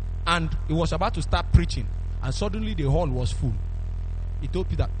and he was about to start preaching, and suddenly the hall was full. He told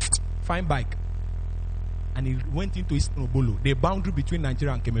Peter, find bike. And he went into Eastern Obolo, the boundary between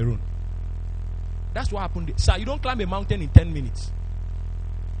Nigeria and Cameroon. That's what happened. Sir, you don't climb a mountain in 10 minutes.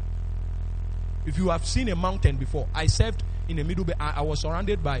 If you have seen a mountain before, I served in the Middle Bay. I was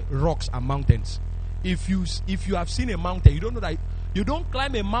surrounded by rocks and mountains. If you have seen a mountain, you don't know that you don't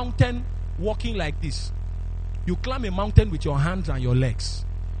climb a mountain walking like this. You climb a mountain with your hands and your legs.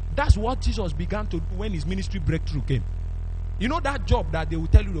 That's what Jesus began to do when his ministry breakthrough came. You know that job that they will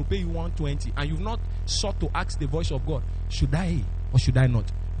tell you they'll pay you 120 and you've not sought to ask the voice of God, should I or should I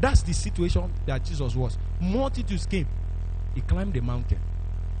not? That's the situation that Jesus was. Multitudes came. He climbed the mountain.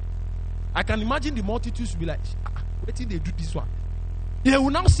 I can imagine the multitudes be like, wait till they do this one. They will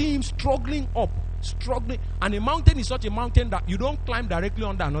now see him struggling up. Struggling. And a mountain is such a mountain that you don't climb directly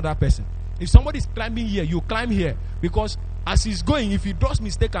under another person. If somebody is climbing here, you climb here. Because as he's going, if he does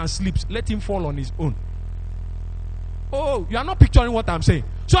mistake and slips, let him fall on his own. Oh, you are not picturing what I'm saying.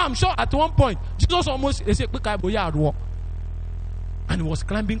 So I'm sure at one point, Jesus almost said, and he was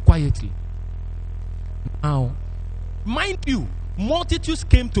climbing quietly. Now, mind you, multitudes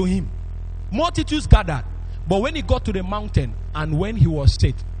came to him. Multitudes gathered. But when he got to the mountain and when he was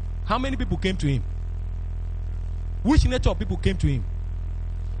set, how many people came to him? Which nature of people came to him?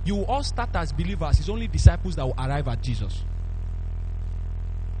 You will all start as believers. It's only disciples that will arrive at Jesus.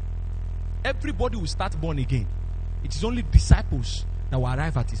 Everybody will start born again. It is only disciples that will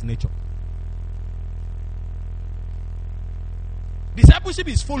arrive at his nature. Discipleship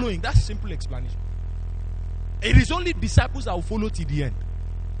is following. That's a simple explanation. It is only disciples that will follow to the end.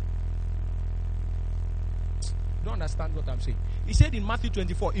 You don't understand what I'm saying? He said in Matthew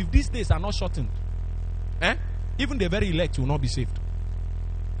 24, if these days are not shortened, even the very elect will not be saved.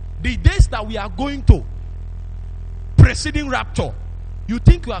 The days that we are going to, preceding rapture, you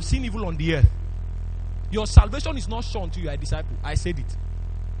think you have seen evil on the earth. Your salvation is not sure until you are a disciple. I said it.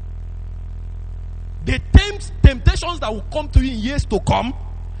 The temptations that will come to you in years to come,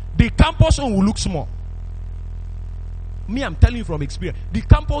 the campus one will look small. Me, I'm telling you from experience. The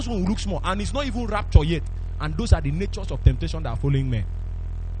campus one will look small, and it's not even rapture yet. And those are the natures of temptation that are following men.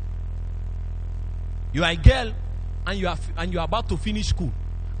 You are a girl, and you are about to finish school,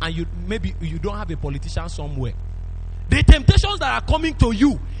 and maybe you don't have a politician somewhere. The temptations that are coming to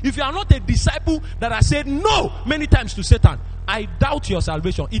you, if you are not a disciple that has said no many times to Satan, I doubt your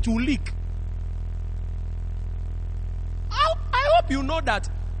salvation. It will leak. I hope you know that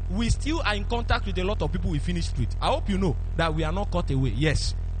we still are in contact with a lot of people we finished with. I hope you know that we are not cut away.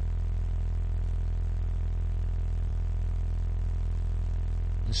 Yes.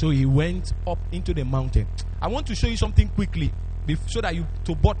 So he went up into the mountain. I want to show you something quickly so that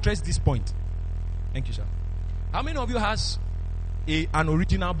to buttress this point. Thank you, sir. How many of you has an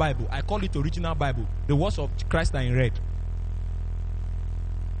original Bible? I call it original Bible. The words of Christ are in red.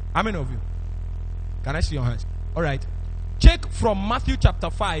 How many of you? Can I see your hands? All right. Check from Matthew chapter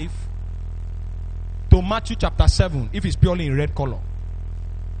 5 to Matthew chapter 7 if it's purely in red color.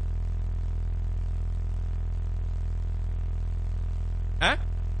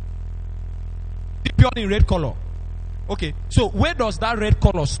 It's purely in red color. Okay. So where does that red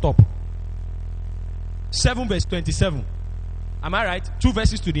color stop? 7 verse 27. Am I right? 2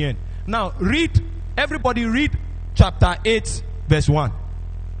 verses to the end. Now everybody read chapter 8 verse 1.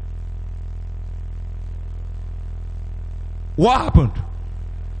 What happened?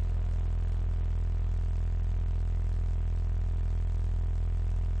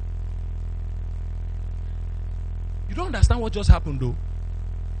 You don't understand what just happened though.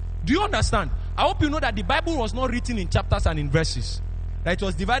 Do you understand? I hope you know that the Bible was not written in chapters and in verses. That it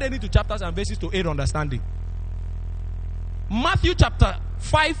was divided into chapters and verses to aid understanding. Matthew chapter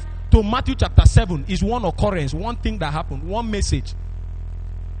 5 to Matthew chapter 7 is one occurrence, one thing that happened, one message.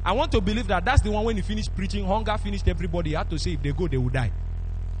 I want to believe that that's the one when he finished preaching, hunger finished everybody. He had to say if they go, they will die.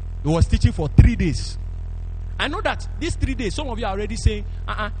 He was teaching for 3 days. I know that these 3 days, some of you are already saying,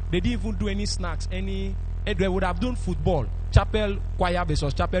 they didn't even do any snacks, they would have done football, chapel choir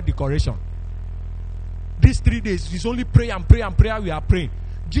versus chapel decoration. These 3 days, it's only prayer and prayer and prayer we are praying.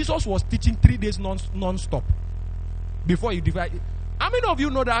 Jesus was teaching 3 days non-stop. Before he divided. How many of you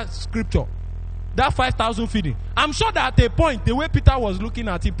know that scripture? That 5,000 feeding. I'm sure that at a point, the way Peter was looking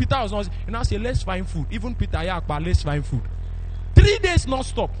at it, Peter was not, and I say, let's find food. Even Peter, let's find food. 3 days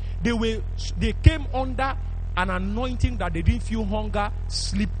non-stop. They came under an anointing that they didn't feel hunger,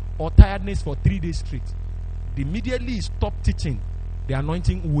 sleep, or tiredness for 3 days straight. They immediately stopped teaching. The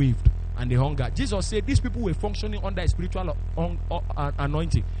anointing waved and the hunger. Jesus said these people were functioning under a spiritual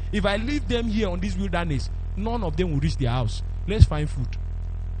anointing. If I leave them here on this wilderness, none of them will reach their house. Let's find food.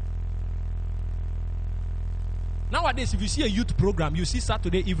 Nowadays, if you see a youth program, you see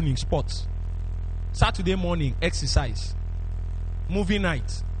Saturday evening sports, Saturday morning exercise, movie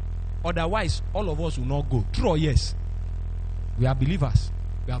night. Otherwise, all of us will not go. True or yes? We are believers.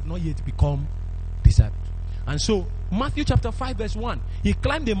 We have not yet become disciples. And so, Matthew chapter 5 verse 1, he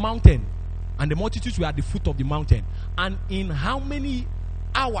climbed the mountain, and the multitudes were at the foot of the mountain. And in how many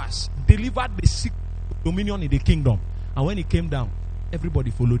hours delivered the sick dominion in the kingdom? And when he came down,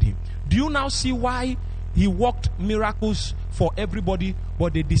 everybody followed him. Do you now see why he worked miracles for everybody,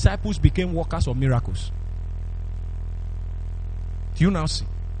 but the disciples became workers of miracles? Do you now see?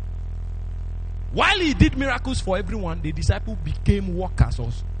 While he did miracles for everyone, the disciples became workers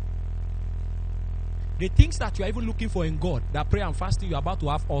also. The things that you are even looking for in God, that prayer and fasting, you are about to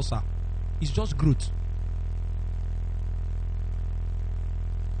have ulcer, is just growth.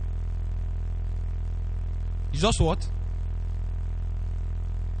 It's just what?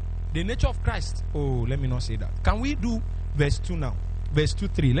 The nature of Christ. Oh, let me not say that. Can we do verse 2 now? Verse 2,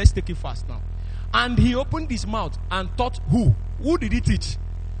 3. Let's take it fast now. And he opened his mouth and taught who? Who did he teach?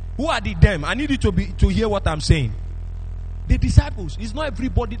 Who are the them? I need you to hear what I'm saying. The disciples. It's not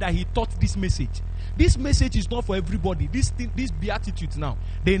everybody that he taught this message. This message is not for everybody. This beatitude now.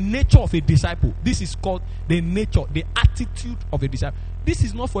 The nature of a disciple. This is called the nature, the attitude of a disciple. This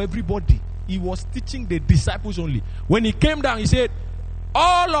is not for everybody. He was teaching the disciples only. When he came down, he said,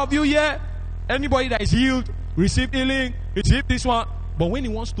 all of you here, anybody that is healed, receive healing, receive this one. But when he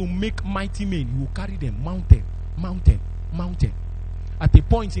wants to make mighty men, he will carry them mountain. At a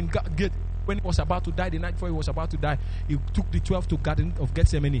point in when he was about to die, the night before he was about to die, he took the 12 to Garden of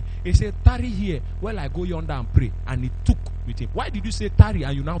Gethsemane. He said, tarry here while I go yonder and pray. And he took with him. Why did you say tarry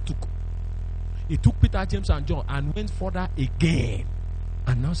and you now took? He took Peter, James and John and went further again.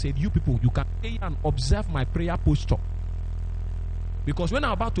 And now said, you people, you can stay and observe my prayer posture. Because when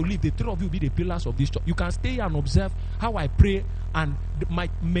I'm about to leave, the three of you will be the pillars of this church. You can stay and observe how I pray and my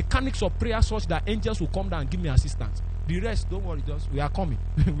mechanics of prayer such that angels will come down and give me assistance. The rest, don't worry, just we are coming.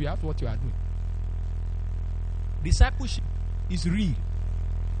 We have what you are doing. Discipleship is real.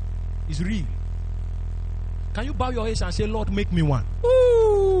 It's real. Can you bow your heads and say, Lord, make me one?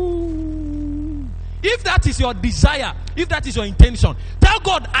 Ooh. If that is your desire, if that is your intention, tell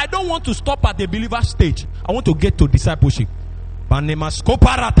God, I don't want to stop at the believer stage. I want to get to discipleship.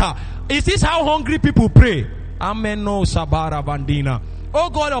 Is this how hungry people pray? Ameno sabara vandina. Oh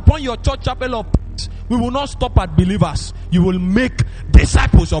God, upon your church chapel of peace, we will not stop at believers. You will make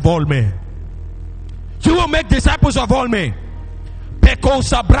disciples of all men. You will make disciples of all men. Peko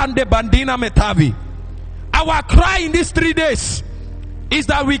sabrande bandina metavi. Our cry in these 3 days is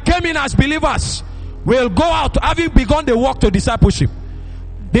that we came in as believers. We'll go out having begun the walk to discipleship.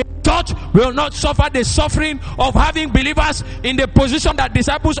 The church will not suffer the suffering of having believers in the position that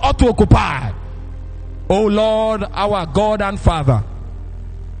disciples ought to occupy. Oh Lord, our God and Father,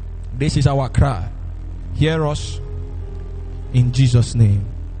 this is our cry. Hear us in Jesus'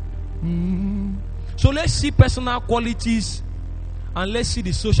 name. So let's see personal qualities and let's see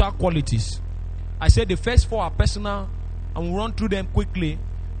the social qualities. I said the first 4 are personal and we'll run through them quickly.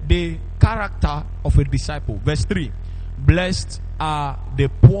 The character of a disciple. Verse 3. Blessed are the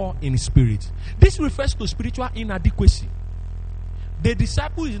poor in spirit. This refers to spiritual inadequacy. The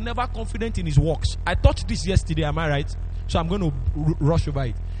disciple is never confident in his works. I taught this yesterday, am I right? So I'm going to rush over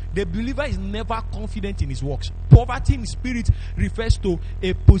it. The believer is never confident in his works. Poverty in spirit refers to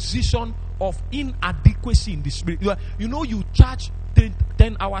a position of inadequacy in the spirit. You know, you charge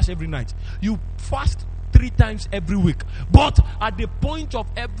 10 hours every night. You fast 3 times every week. But at the point of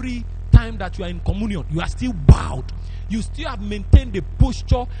every time that you are in communion, you are still bowed. You still have maintained the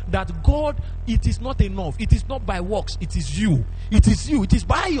posture that God, it is not enough. It is not by works. It is you. It is you. It is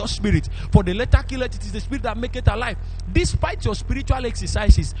by your spirit. For the letter killeth, it is the spirit that maketh alive. Despite your spiritual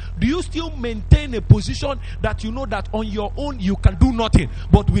exercises, do you still maintain a position that you know that on your own you can do nothing,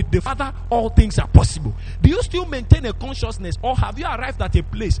 but with the Father all things are possible? Do you still maintain a consciousness, or have you arrived at a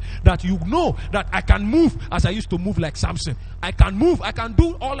place that you know that I can move as I used to move like Samson? I can move. I can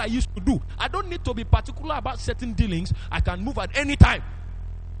do all I used to do. I don't need to be particular about certain dealings. I can move at any time.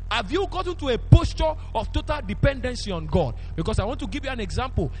 Have you gotten to a posture of total dependency on God? Because I want to give you an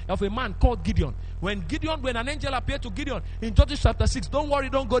example of a man called Gideon. When an angel appeared to Gideon in Judges chapter 6, don't worry,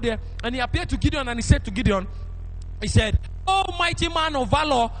 don't go there. And he appeared to Gideon and he said to Gideon, he said, "Oh mighty man of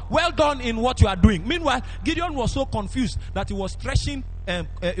valor, well done in what you are doing." Meanwhile, Gideon was so confused that he was threshing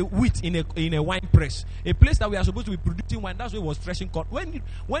wheat in a wine press, a place that we are supposed to be producing wine. That's where he was threshing corn.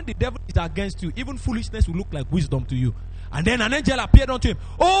 When the devil is against you, even foolishness will look like wisdom to you. And then an angel appeared unto him.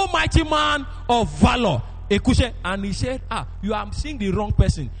 "Oh mighty man of valor," and he said, "You are seeing the wrong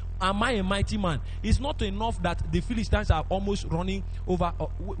person. Am I a mighty man?" It's not enough that the Philistines are almost running over,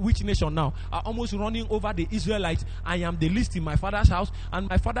 which nation now? Are almost running over the Israelites. I am the least in my father's house, and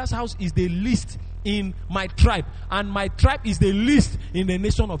my father's house is the least in my tribe, and my tribe is the least in the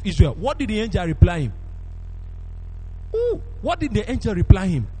nation of Israel. What did the angel reply him? What did the angel reply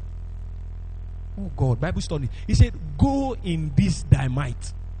him? Oh God, Bible study. He said, "Go in this thy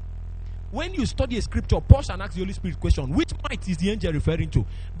might." When you study a scripture, pause and ask the Holy Spirit question. Which might is the angel referring to?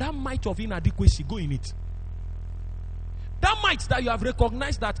 That might of inadequacy, go in it. That might that you have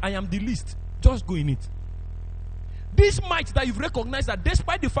recognized that I am the least, just go in it. This might that you've recognized that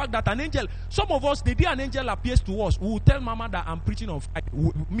despite the fact that an angel, some of us, the day an angel appears to us, we will tell Mama that I'm preaching on Friday.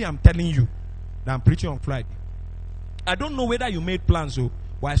 Me, I'm telling you that I'm preaching on Friday. I don't know whether you made plans,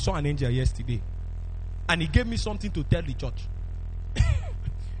 but I saw an angel yesterday. And he gave me something to tell the church.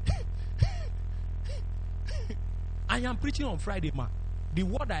 I am preaching on Friday, man. The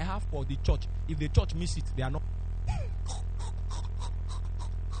word I have for the church, if the church miss it, they are not.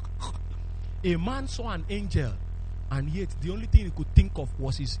 A man saw an angel, and yet the only thing he could think of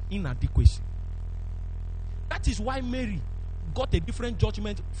was his inadequacy. That is why Mary got a different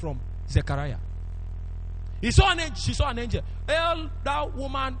judgment from Zechariah. He saw an angel, she saw an angel. Hail, thou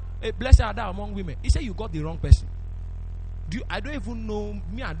woman, blessed art thou among women. He said, you got the wrong person. I don't even know,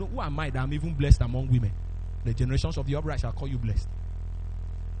 who am I that I'm even blessed among women? The generations of the upright shall call you blessed.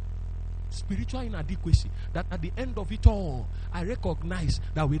 Spiritual inadequacy. That at the end of it all, I recognize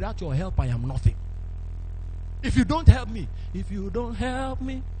that without your help, I am nothing. If you don't help me,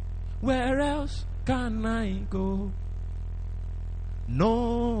 where else can I go?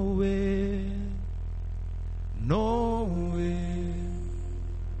 No way.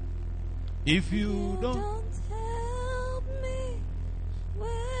 If you don't help me,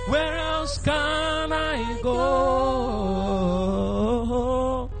 where else can I go?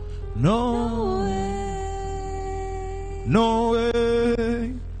 No way.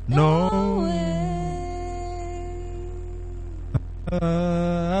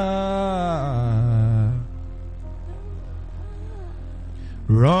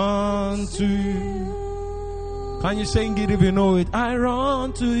 Run to you. Can you sing it if you know it? I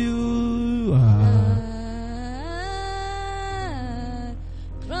run to you.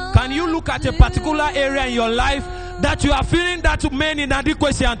 Can you look at a particular area in your life that you are feeling that man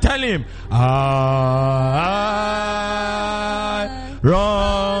inadequacy and tell him, I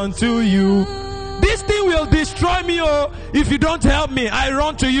run to you. This thing will destroy me if you don't help me. I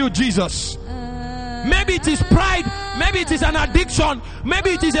run to you, Jesus. Maybe it is pride. Maybe it is an addiction.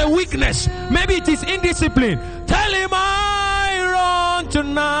 Maybe it is a weakness. Maybe it is indiscipline. Tell him, I run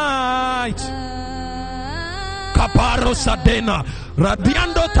tonight. Kaparo Sadena.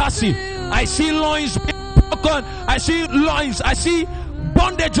 Radiando Tasi. I see loins being broken. I see loins. I see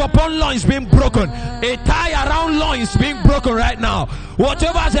bondage upon loins being broken. A tie around loins being broken right now.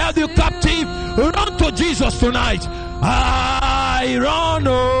 Whatever has held you captive, run to Jesus tonight. I run.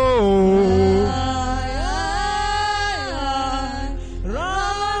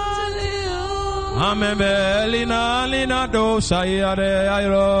 Amelina lina do sayare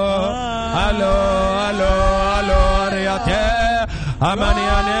ayro. Hello ariate.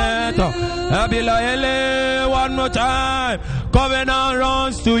 Amanianeto. Abilaele one more time. Covenant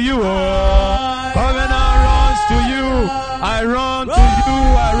runs to you. Covenant runs to you. I run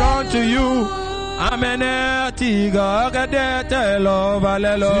to you. Amenetiga gadete lo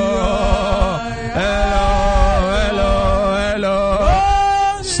valelo. Hello.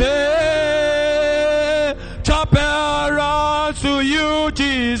 Say chapel runs to you,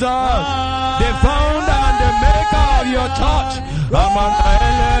 Jesus. The founder and the maker of your church.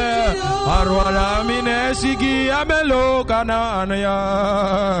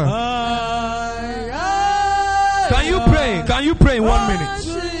 Can you pray in 1 minute?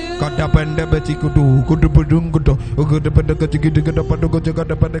 Kadapanda betikudu kudubudungudo ugudapanda katigida padugoja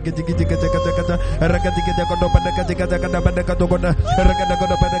kadapanda kitikita kata rakatikita kadapanda katikata kadapanda katogoda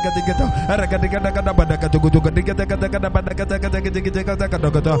rakadagoda katikita rakatikata kadapanda katugudu katikita kadapanda katakata kitikita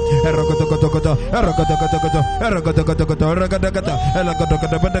kadagota rakotokotokoto rakotokotokoto rakadakata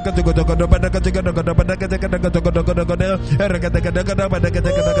elakotokadapanda katugudu kadapanda katikata kadapanda katakata rakadakata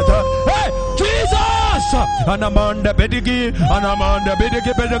katakata. Hey Jesus! Anamanda bedigi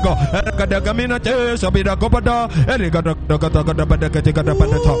bedego.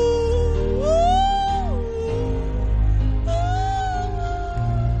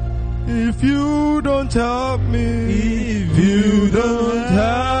 If you don't help me,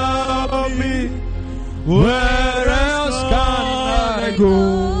 where else can I go?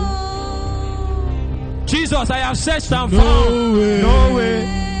 Jesus, I have searched and found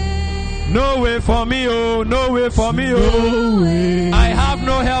no way for me, no way. I have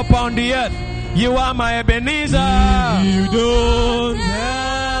no help on the earth. You are my Ebenezer. You don't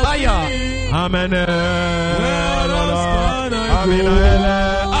help me. Amen.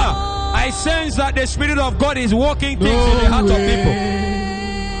 I sense that the Spirit of God is working things in the heart of people.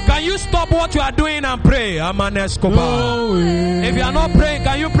 Can you stop what you are doing and pray? Amen. If you are not praying,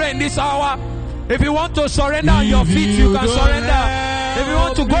 can you pray in this hour? If you want to surrender on your feet, you can surrender. If you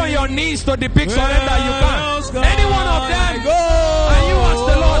want to go on your knees to depict surrender, you can. Any one of them. And you ask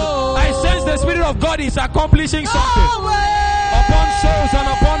the Lord, I sense sense the Spirit of God is accomplishing something upon souls and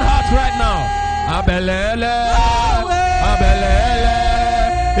upon hearts right now. Abelele, Abelele,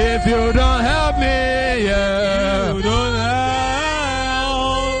 if you don't help me, yeah, you don't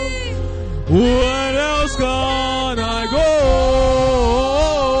help, where else can I go?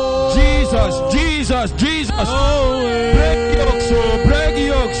 Jesus, break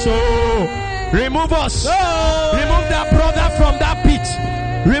yoke, so remove us, remove that brother from that pit,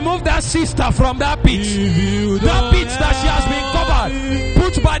 remove that sister from that pit, that pit that she has been covered,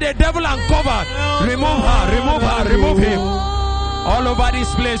 put by the devil and covered. Remove her, remove him, all over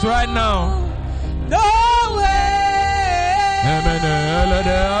this place right now. No way.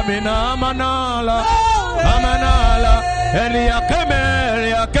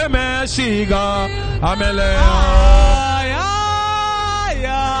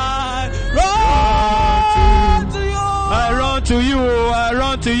 I run to you. I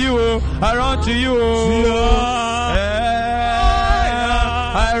run to you. I run to you.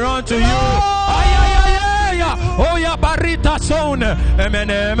 I run to you. Oh yeah, barita son. Can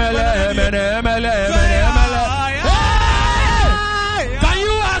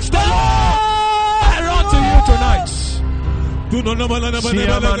you ask the Lord? I run to you tonight.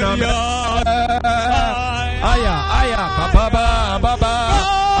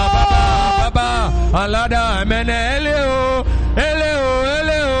 Alada meneleo, eleo.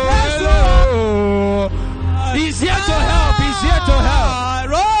 He's here to help. He's here to help. I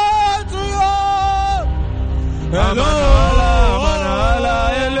run to you. Manala,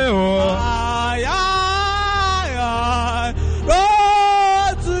 eleo.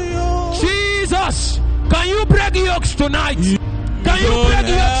 Run to you. Jesus, can you break yokes tonight? Can you break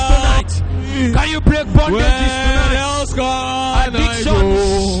yokes tonight? Can you break bondages tonight?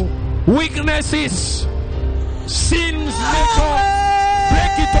 Addictions, weaknesses, sins, nature,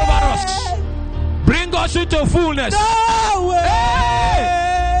 break it over us. Bring us into fullness. Hey!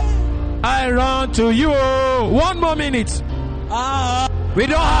 I run to you. 1 more minute. We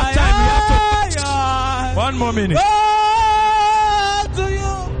don't have time. We have to. 1 more minute. To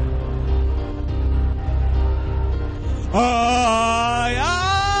you.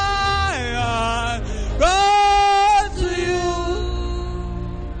 Run to you.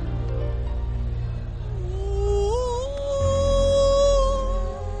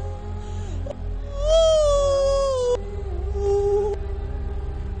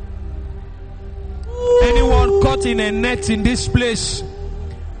 Anyone caught in a net in this place,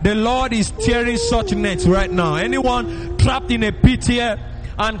 the Lord is tearing such nets right now. Anyone trapped in a pit here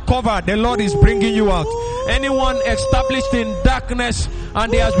and covered, the Lord is bringing you out. Anyone established in darkness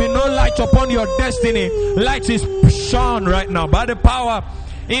and there has been no light upon your destiny, light is shone right now by the power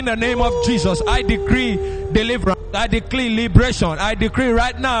in the name of Jesus. I decree deliverance. I decree liberation. I decree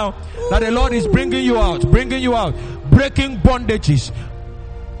right now that the Lord is bringing you out, breaking bondages.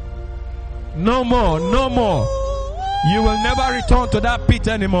 No more. You will never return to that pit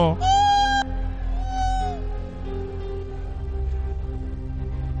anymore.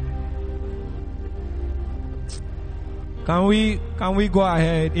 Can we go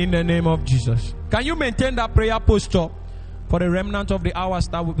ahead in the name of Jesus? Can you maintain that prayer posture for the remnant of the hours,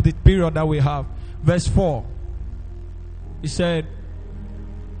 the period that we have? Verse 4. He said,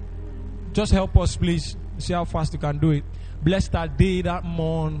 just help us please. See how fast you can do it. Blessed are they that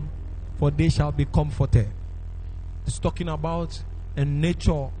mourn, for they shall be comforted. It's talking about a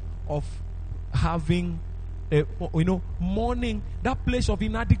nature of having mourning. That place of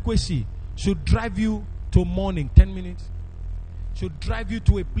inadequacy should drive you to mourning. 10 minutes should drive you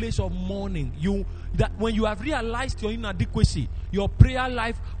to a place of mourning. That when you have realized your inadequacy, your prayer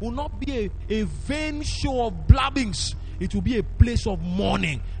life will not be a vain show of blabbings. It will be a place of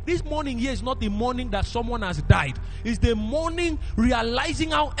mourning. This morning here is not the morning that someone has died. It's the morning realizing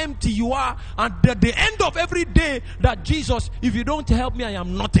how empty you are, and at the end of every day that Jesus, if you don't help me, I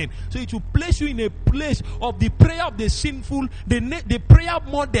am nothing. So it will place you in a place of the prayer of the sinful, the prayer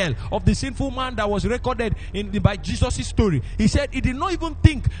model of the sinful man that was recorded by Jesus' story. He said he did not even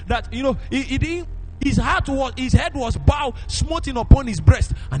think that, he didn't. His head was bowed, smoting upon his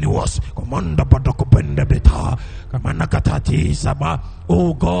breast, and he was,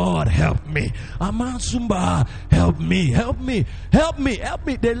 oh God, help me. Amansumba, help me.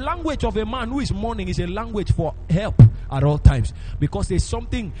 The language of a man who is mourning is a language for help. at all times. Because there's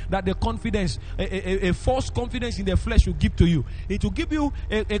something that the confidence, a false confidence in the flesh will give to you. It will give you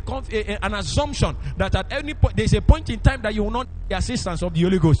an assumption that at any point, there's a point in time that you will not need the assistance of the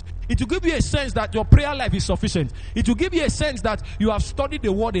Holy Ghost. It will give you a sense that your prayer life is sufficient. It will give you a sense that you have studied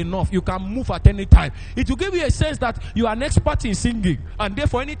the word enough. You can move at any time. It will give you a sense that you are an expert in singing, and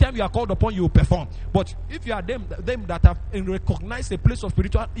therefore anytime you are called upon, you will perform. But if you are them that have recognized a place of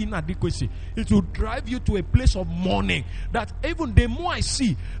spiritual inadequacy, it will drive you to a place of mourning. That even the more I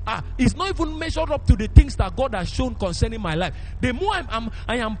see, it's not even measured up to the things that God has shown concerning my life. The more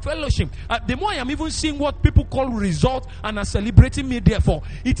I am fellowship, the more I am even seeing what people call result and are celebrating me. Therefore,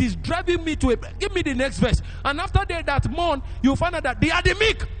 it is driving me to give me the next verse. And after that mourn, you find out that they are the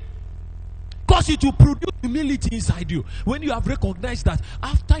meek. Because it will produce humility inside you. When you have recognized that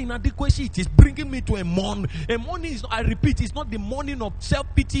after inadequacy, it is bringing me to a mourn. A mourning is, I repeat, it's not the mourning of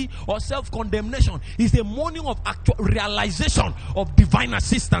self-pity or self-condemnation. It's the mourning of actual realization of divine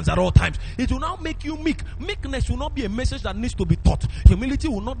assistance at all times. It will now make you meek. Meekness will not be a message that needs to be taught. Humility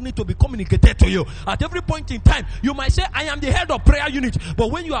will not need to be communicated to you. At every point in time, you might say, I am the head of prayer unit.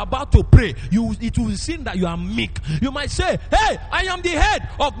 But when you are about to pray, it will seem that you are meek. You might say, hey, I am the head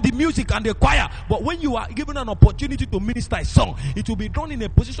of the music and the choir. But when you are given an opportunity to minister a song, it will be done in a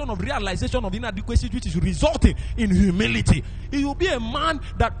position of realization of inadequacy, which is resulting in humility. It will be a man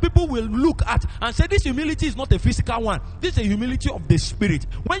that people will look at and say, this humility is not a physical one. This is a humility of the spirit.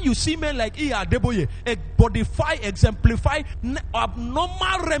 When you see men like E.R. Adeboye exemplify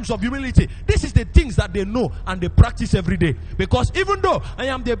abnormal realms of humility, this is the things that they know and they practice every day. Because even though I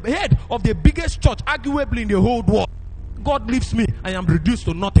am the head of the biggest church, arguably in the whole world, God leaves me, I am reduced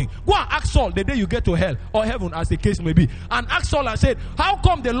to nothing. Go and ask Saul the day you get to hell or heaven, as the case may be, and ask Saul and said, how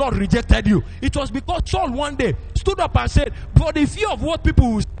come the Lord rejected you? It was because Saul one day stood up and said, for the fear of what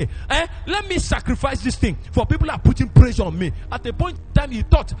people will say, let me sacrifice this thing, for people are putting pressure on me. At the point in time, he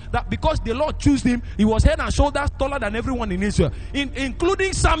thought that because the Lord chose him, he was head and shoulders taller than everyone in Israel,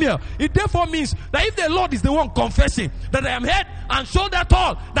 including Samuel. It therefore means that if the Lord is the one confessing that I am head and shoulder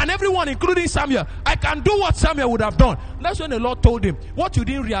tall than everyone, including Samuel, I can do what Samuel would have done. That's when the Lord told him, what you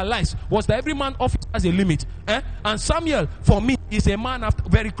didn't realize was that every man office has a limit. And Samuel, for me, is a man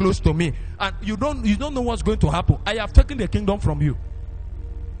very close to me. And you don't know what's going to happen. I have taken the kingdom from you.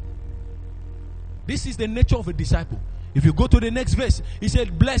 This is the nature of a disciple. If you go to the next verse, he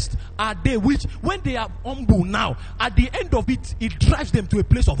said, blessed are they which, when they are humble now, at the end of it, it drives them to a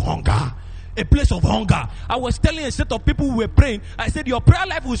place of hunger. A place of hunger. I was telling a set of people who were praying, I said, your prayer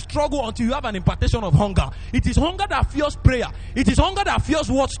life will struggle until you have an impartation of hunger. It is hunger that fuels prayer. It is hunger that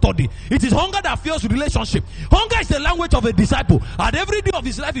fuels word study. It is hunger that fuels relationship. Hunger is the language of a disciple. And every day of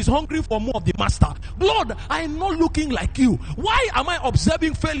his life is hungry for more of the master. Lord, I am not looking like you. Why am I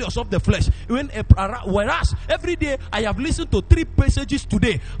observing failures of the flesh? Whereas every day I have listened to 3 passages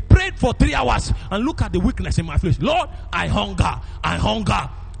today, prayed for 3 hours, and look at the weakness in my flesh. Lord, I hunger. I hunger.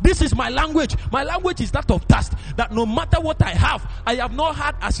 This is my language. My language is that of thirst. That no matter what I have not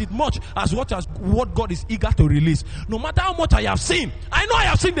had as much as what God is eager to release. No matter how much I have seen, I know I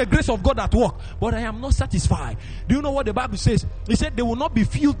have seen the grace of God at work, but I am not satisfied. Do you know what the Bible says? It said they will not be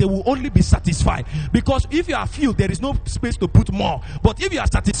filled, they will only be satisfied. Because if you are filled, there is no space to put more. But if you are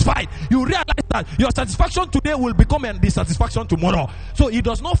satisfied, you realize that your satisfaction today will become a dissatisfaction tomorrow. So he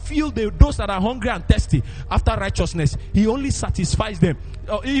does not fill those that are hungry and thirsty after righteousness. He only satisfies them.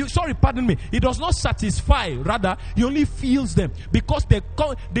 He does not satisfy, rather he only fills them, because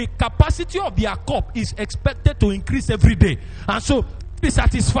the capacity of their cup is expected to increase every day, and so he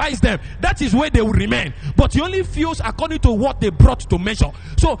satisfies them. That is where they will remain, but he only fills according to what they brought to measure.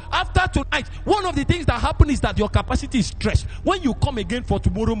 So after tonight, one of the things that happen is that your capacity is stretched. When you come again for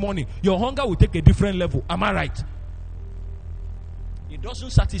tomorrow morning, your hunger will take a different level. Am I right? It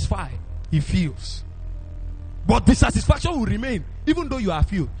doesn't satisfy, he fills. But the satisfaction will remain even though you are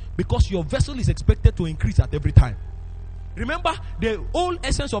filled, because your vessel is expected to increase at every time. Remember, the whole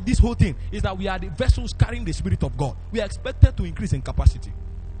essence of this whole thing is that we are the vessels carrying the Spirit of God. We are expected to increase in capacity.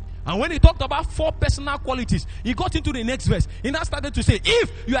 And when he talked about 4 personal qualities, he got into the next verse. He now started to say,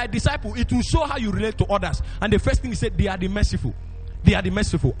 if you are a disciple, it will show how you relate to others. And the first thing he said, they are the merciful. They are the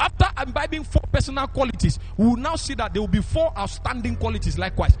merciful. After imbibing 4 personal qualities, we will now see that there will be 4 outstanding qualities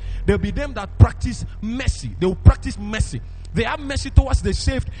likewise. There will be them that practice mercy. They will practice mercy. They have mercy towards the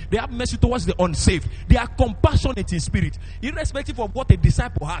saved. They have mercy towards the unsaved. They are compassionate in spirit. Irrespective of what a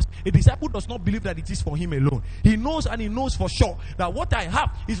disciple has, a disciple does not believe that it is for him alone. He knows, and he knows for sure that what I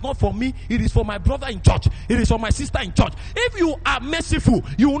have is not for me. It is for my brother in church. It is for my sister in church. If you are merciful,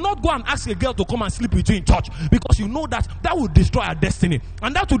 you will not go and ask a girl to come and sleep with you in church, because you know that will destroy her destiny,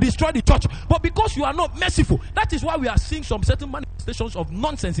 and that will destroy the church. But because you are not merciful, that is why we are seeing some certain manifestations of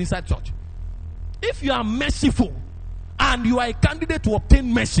nonsense inside church. If you are merciful and you are a candidate to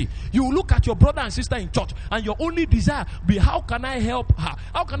obtain mercy, you look at your brother and sister in church, and your only desire be, how can I help her?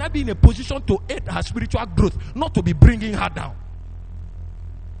 How can I be in a position to aid her spiritual growth, not to be bringing her down?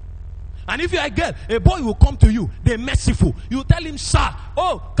 And if you are a girl, a boy will come to you, they're merciful. You tell him, sir,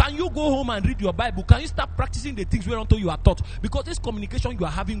 oh, can you go home and read your Bible? Can you start practicing the things whereunto you are taught? Because this communication you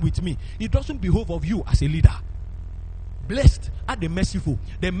are having with me, it doesn't behove of you as a leader. Blessed are the merciful.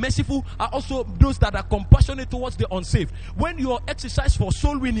 The merciful are also those that are compassionate towards the unsaved. When your exercise for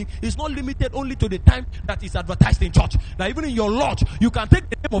soul winning is not limited only to the time that is advertised in church. Now, even in your lodge, you can take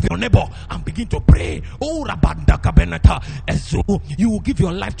the name of your neighbor and begin to pray. Oh, Rabanda Kabenata, Ezo, you will give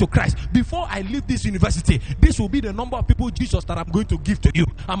your life to Christ. Before I leave this university, this will be the number of people, Jesus, that I'm going to give to you.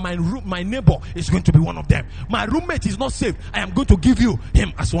 And my neighbor is going to be one of them. My roommate is not saved. I am going to give you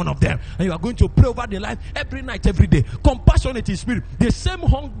him as one of them. And you are going to pray over their life every night, every day. Compassionate in spirit, the same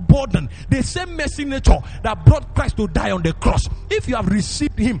hunger burden, the same mercy nature that brought Christ to die on the cross. If you have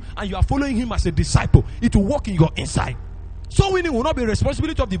received him and you are following him as a disciple, it will work in your inside. So winning will not be a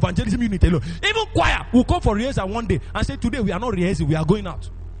responsibility of the evangelism unit alone. Even choir will come for rehearsal one day and say, today we are not rehearsing, we are going out.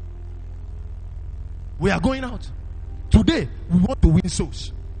 We are going out. Today we want to win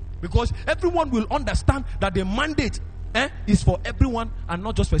souls. Because everyone will understand that the mandate is for everyone and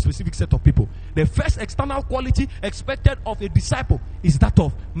not just for a specific set of people. The first external quality expected of a disciple is that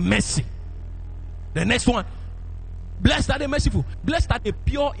of mercy. The next one, blessed are the merciful, blessed are the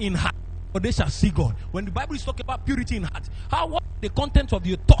pure in heart, for they shall see God. When the Bible is talking about purity in heart, what the content of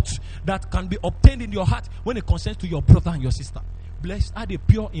your thoughts that can be obtained in your heart when it concerns to your brother and your sister? Blessed are the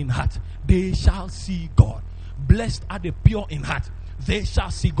pure in heart, they shall see God. Blessed are the pure in heart, they shall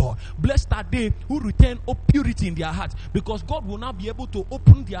see God. Blessed are they who retain purity in their heart, because God will now be able to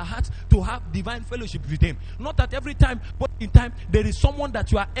open their hearts to have divine fellowship with him. Not at every time, but in time there is someone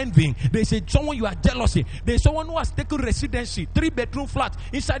that you are envying. There is someone you are jealousy. There is someone who has taken residency, 3-bedroom flat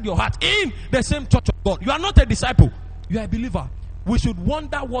inside your heart in the same church of God. You are not a disciple, you are a believer. We should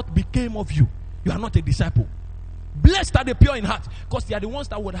wonder what became of you. You are not a disciple. Blessed are the pure in heart, because they are the ones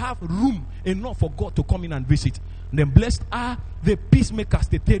that would have room enough for God to come in and visit. And then blessed are the peacemakers,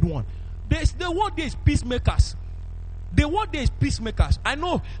 the third one. The word there is peacemakers. The word there is peacemakers. I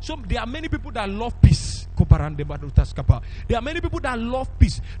know there are many people that love peace. There are many people that love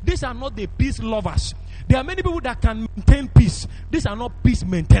peace. These are not the peace lovers. There are many people that can maintain peace. These are not peace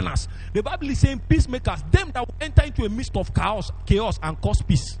maintainers. The Bible is saying peacemakers, them that will enter into a midst of chaos and cause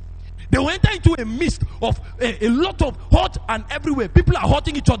peace. They will enter into a midst of a lot of hurt and everywhere. People are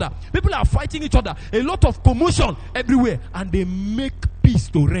hurting each other. People are fighting each other. A lot of commotion everywhere. And they make peace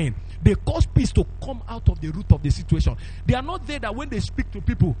to reign. They cause peace to come out of the root of the situation. They are not there that when they speak to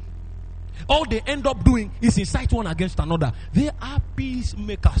people, all they end up doing is incite one against another. They are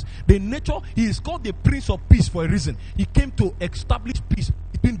peacemakers. The nature, he is called the Prince of Peace for a reason. He came to establish peace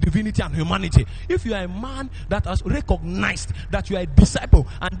between divinity and humanity. If you are a man that has recognized that you are a disciple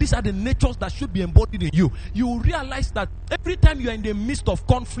and these are the natures that should be embodied in you, you will realize that every time you are in the midst of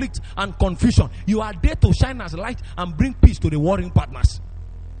conflict and confusion, you are there to shine as light and bring peace to the warring partners.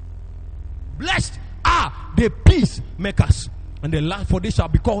 Blessed are the peacemakers, and the last, for they shall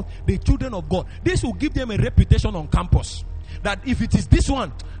be called the children of God. This will give them a reputation on campus, that if it is this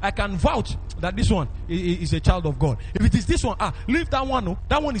one, I can vouch that this one is a child of God. If it is this one, leave that one. No,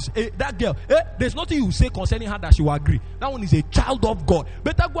 that one is that girl. There's nothing you say concerning her that she will agree. That one is a child of God.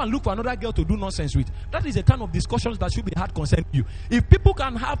 Better go and look for another girl to do nonsense with. That is the kind of discussions that should be had concerning you. If people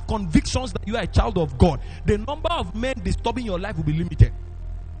can have convictions that you are a child of God, the number of men disturbing your life will be limited.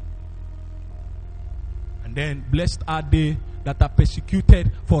 And then blessed are they that are persecuted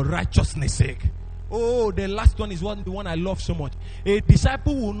for righteousness' sake. Oh, the last one is the one I love so much. A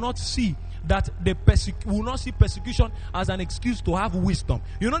disciple will not see that will not see persecution as an excuse to have wisdom.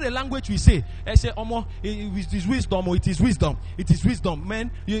 You know the language we say. I say, it is wisdom, or it is wisdom. It is wisdom.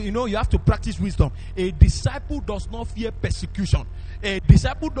 Man, you know you have to practice wisdom. A disciple does not fear persecution. A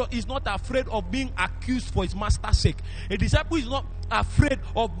disciple is not afraid of being accused for his master's sake. A disciple is not afraid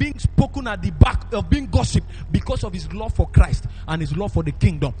of being spoken at the back, of being gossiped, because of his love for Christ and his love for the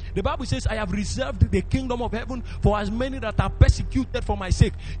kingdom. The Bible says, I have reserved the kingdom of heaven for as many that are persecuted for my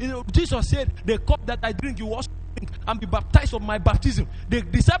sake. You know, Jesus said, the cup that I drink, you also drink. and be baptized of my baptism. The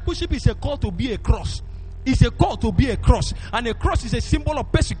discipleship is a call to be a cross. It's a call to be a cross. And a cross is a symbol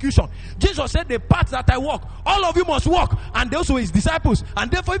of persecution. Jesus said, the path that I walk, all of you must walk. And also his disciples. And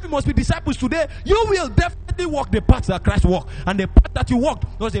therefore, if you must be disciples today, you will definitely walk the path that Christ walked. And the path that you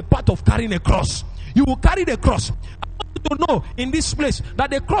walked was a path of carrying a cross. You will carry the cross. I want you to know in this place that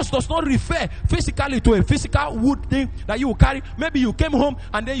the cross does not refer physically to a physical wood thing that you will carry. Maybe you came home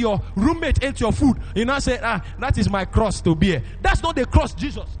and then your roommate ate your food. You now say, that is my cross to bear. That's not the cross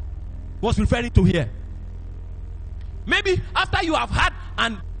Jesus was referring to here. Maybe after you have had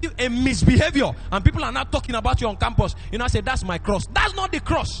a misbehavior and people are not talking about you on campus, you now say, that's my cross. That's not the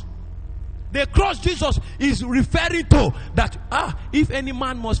cross. The cross Jesus is referring to that, if any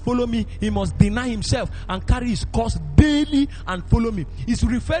man must follow me, he must deny himself and carry his cross daily and follow me. It's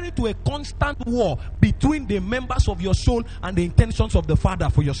referring to a constant war between the members of your soul and the intentions of the Father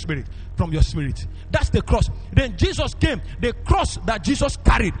for your spirit, from your spirit. That's the cross. Then Jesus came. The cross that Jesus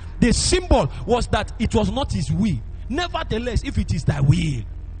carried, the symbol was that it was not his will. Nevertheless, if it is thy will,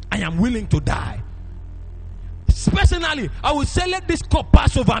 I am willing to die. Personally, I will say, let this cup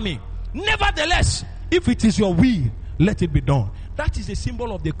pass over me. Nevertheless, if it is your will, let it be done. That is a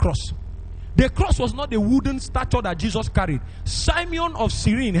symbol of the cross. The cross was not the wooden statue that Jesus carried. Simon of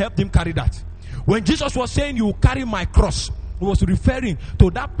Cyrene helped him carry that. When Jesus was saying, you will carry my cross, he was referring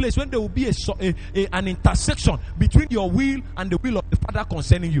to that place when there will be an intersection between your will and the will of the Father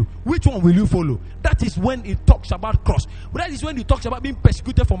concerning you. Which one will you follow? That is when it talks about cross. That is when it talks about being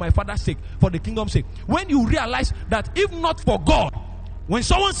persecuted for my Father's sake, for the kingdom's sake. When you realize that if not for God, when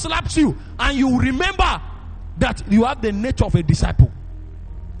someone slaps you and you remember that you have the nature of a disciple,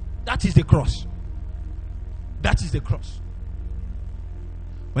 that is the cross. That is the cross.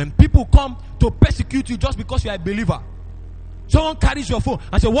 When people come to persecute you just because you are a believer, someone carries your phone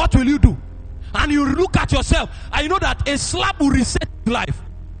and says, what will you do? And you look at yourself and you know that a slap will reset your life.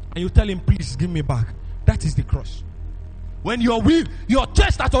 And you tell him, please give me back. That is the cross. When your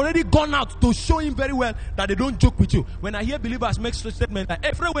chest has already gone out to show him very well that they don't joke with you. When I hear believers make such statements like,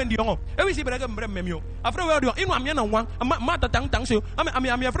 everywhere in the home, every single day, everywhere in the home,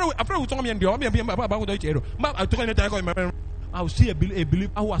 I will see a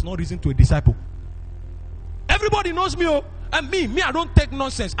believer who has not risen to a disciple. Everybody knows me, and me, I don't take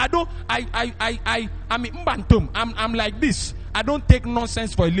nonsense. I'm like this. I don't take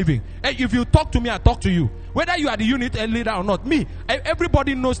nonsense for a living. If you talk to me, I talk to you. Whether you are the unit leader or not.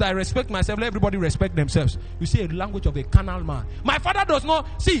 Everybody knows that I respect myself. Let everybody respect themselves. You see, a language of a carnal man. My father does not,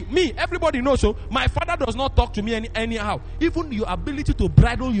 everybody knows so. My father does not talk to me anyhow. Even your ability to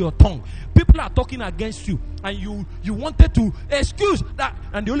bridle your tongue. People are talking against you. And you wanted to excuse that.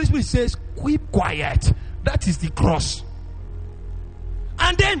 And the Holy Spirit says, keep quiet. That is the cross.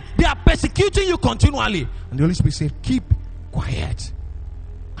 And then they are persecuting you continually. And the Holy Spirit says, keep quiet.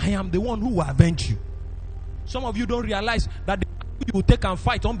 I am the one who will avenge you. Some of you don't realize that the you will take and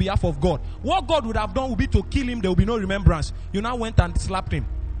fight on behalf of God. What God would have done would be to kill him. There will be no remembrance. You now went and slapped him.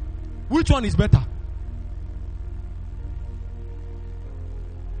 Which one is better?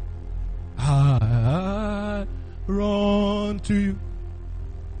 I run to you.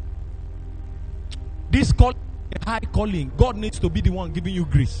 This call, a high calling. God needs to be the one giving you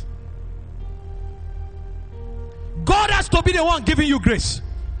grace. God has to be the one giving you grace.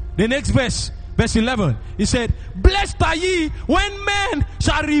 The next verse, verse 11, he said, blessed are ye when men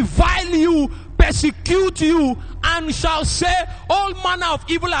shall revile you, persecute you, and shall say all manner of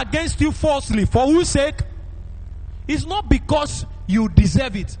evil against you falsely. For whose sake? It's not because you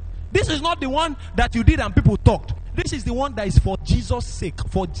deserve it. This is not the one that you did and people talked. This is the one that is for Jesus' sake.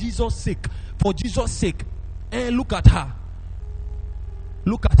 For Jesus' sake. For Jesus' sake. And look at her.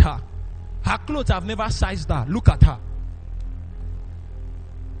 Look at her. Her clothes have never sized her. Look at her.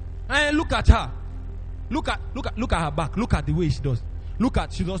 And look at her. Look at her back. Look at the way she does.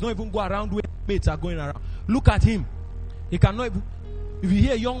 She does not even go around where mates are going around. Look at him. He cannot even. If you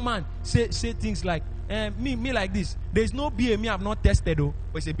hear a young man say things like, me like this. There is no BA me I have not tested though.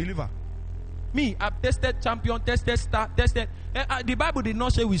 But he's a believer. Me, I've tested champion, tested star, tested. The Bible did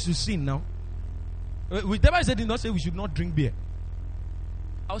not say we should sin now. The Bible did not say we should not drink beer.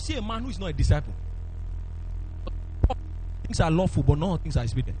 I'll see a man who is not a disciple. Things are lawful, but not all things are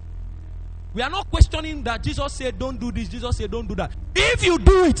expedient. We are not questioning that Jesus said don't do this, Jesus said don't do that. If you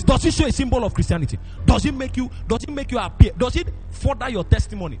do it, does it show a symbol of Christianity? Does it make you appear? Does it further your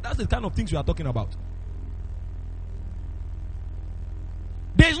testimony? That's the kind of things we are talking about.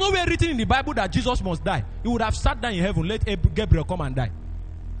 There is nowhere written in the Bible that Jesus must die. He would have sat down in heaven, let Gabriel come and die.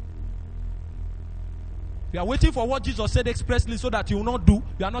 You are waiting for what Jesus said expressly so that you will not do.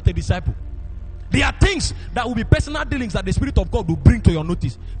 You are not a disciple. There are things that will be personal dealings that the Spirit of God will bring to your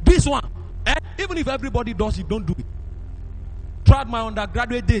notice. This one, even if everybody does it, don't do it. Throughout my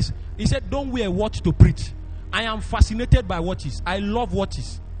undergraduate days, he said, don't wear a watch to preach. I am fascinated by watches. I love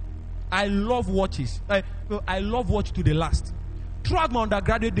watches. I love watches. I love watch to the last. Throughout my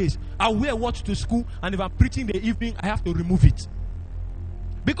undergraduate days, I wear a watch to school, and if I'm preaching in the evening, I have to remove it.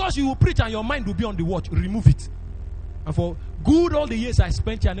 Because you will preach and your mind will be on the watch, remove it. And for good all the years I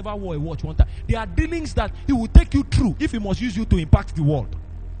spent here, I never wore a watch one time. There are dealings that he will take you through if he must use you to impact the world.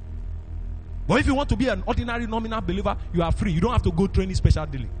 But if you want to be an ordinary nominal believer, you are free. You don't have to go through any special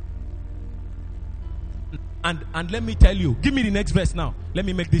dealing. And let me tell you, give me the next verse now. Let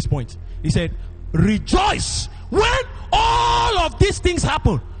me make this point. He said, rejoice when all of these things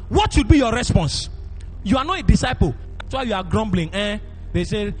happen. What should be your response? You are not a disciple. That's why you are grumbling. They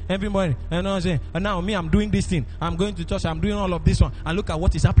say every morning, and now me, I'm doing this thing. I'm going to church. I'm doing all of this one. And look at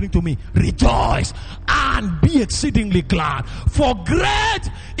what is happening to me. Rejoice and be exceedingly glad. For great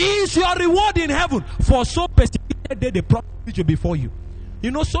is your reward in heaven. For so persecuted they the prophet which will before you.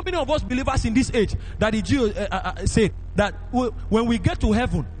 You know, so many of us believers in this age that the Jews say that when we get to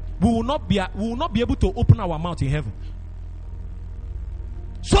heaven, we will not be able to open our mouth in heaven.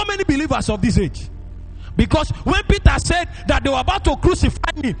 So many believers of this age. Because when Peter said that they were about to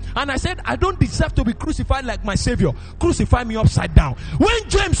crucify me, and I said, I don't deserve to be crucified like my Savior. Crucify me upside down. When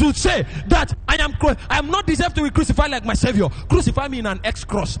James would say that I am not deserved to be crucified like my Savior, crucify me in an X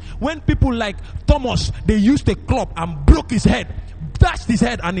cross. When people like Thomas, they used a club and broke his head, dashed his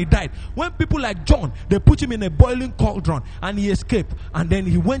head, and he died. When people like John, they put him in a boiling cauldron and he escaped, and then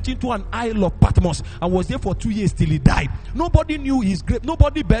he went into an isle of Patmos and was there for 2 years till he died. Nobody knew his grave.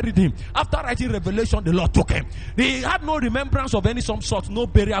 Nobody buried him. After writing Revelation, the Lord took him. They had no remembrance of any some sort, no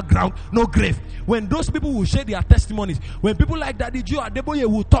burial ground, no grave. When those people will share their testimonies, when people like Daddy Joe Adeboye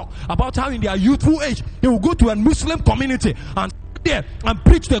will talk about how in their youthful age they will go to a Muslim community and there and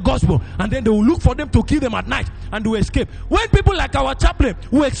preach the gospel, and then they will look for them to kill them at night and they will escape. When people like our chaplain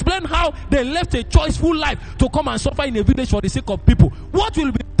will explain how they left a choiceful life to come and suffer in a village for the sake of people, what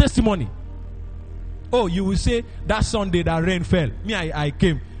will be testimony? Oh, you will say that Sunday that rain fell. Me, I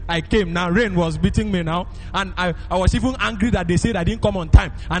came. Now rain was beating me now, and I was even angry that they said I didn't come on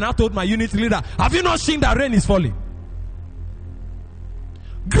time. And I told my unit leader, have you not seen that rain is falling?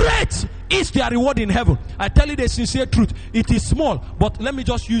 Great is their reward in heaven. I tell you the sincere truth. It is small, but let me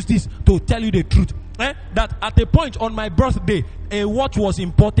just use this to tell you the truth. That at a point on my birthday, a watch was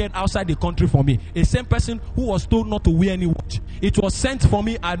imported outside the country for me. A same person who was told not to wear any watch. It was sent for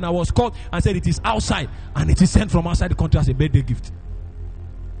me, and I was called and said it is outside, and it is sent from outside the country as a birthday gift.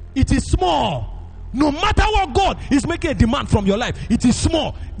 It is small. No matter what God is making a demand from your life, it is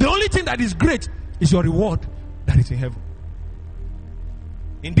small. The only thing that is great is your reward that is in heaven.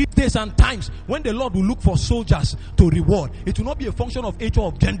 In these days and times, when the Lord will look for soldiers to reward, it will not be a function of age or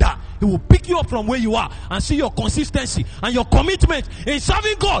of gender. He will pick you up from where you are and see your consistency and your commitment in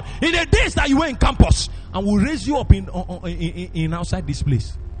serving God in the days that you were in campus, and will raise you up in outside this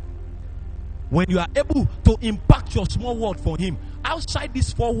place. When you are able to impact your small world for Him, outside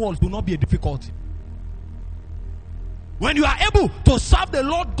these four walls will not be a difficulty. When you are able to serve the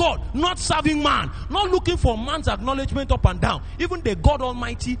Lord God, not serving man, not looking for man's acknowledgement up and down, even the God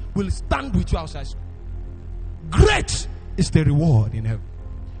Almighty will stand with you outside. Great is the reward in heaven.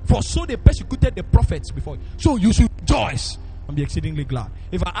 For so they persecuted the prophets before you. So you should rejoice and be exceedingly glad.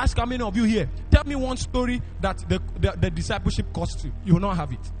 If I ask how many of you here, tell me one story that the discipleship cost you. You will not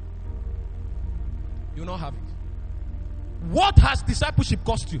have it. You will not have it. What has discipleship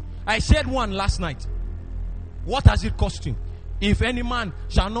cost you? I shared one last night. What has it cost you? If any man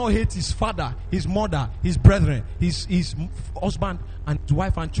shall not hate his father, his mother, his brethren, his husband and his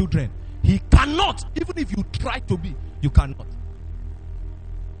wife and children, he cannot. Even if you try to be, you cannot.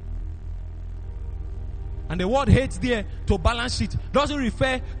 And the word hate there, to balance it, doesn't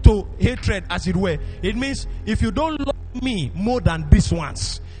refer to hatred as it were. It means if you don't love me more than these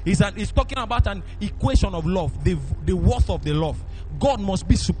ones. It's talking about an equation of love, the worth of the love. God must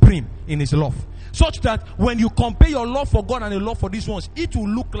be supreme in His love, such that when you compare your love for God and the love for these ones, it will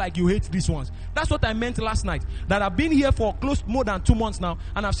look like you hate these ones. That's what I meant last night. That I've been here for more than 2 months now,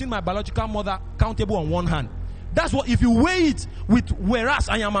 and I've seen my biological mother countable on one hand. That's what, if you weigh it with whereas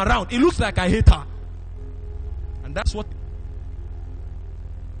I am around, it looks like I hate her. And that's what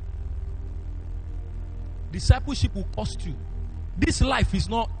discipleship will cost you. This life is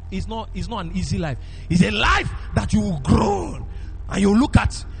not an easy life. It's a life that you will grow, and you look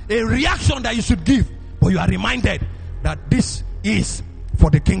at a reaction that you should give, but you are reminded that this is for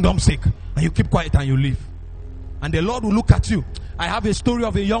the kingdom's sake, and you keep quiet and you live. And the Lord will look at you. I have a story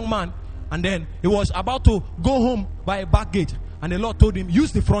of a young man And then he was about to go home by a back gate. And the Lord told him,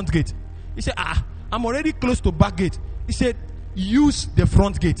 use the front gate. He said, I'm already close to back gate. He said, use the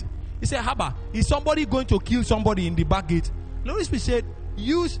front gate. He said, Haba, is somebody going to kill somebody in the back gate? The Holy Spirit said,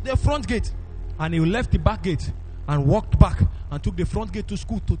 use the front gate. And he left the back gate and walked back and took the front gate to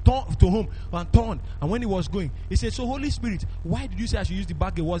school, to home, and turned. And when he was going, he said, so Holy Spirit, why did you say I should use the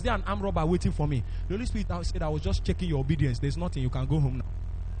back gate? Was there an armed robber waiting for me? The Holy Spirit said, I was just checking your obedience. There's nothing. You can go home now.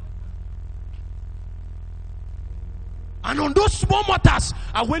 And on those small matters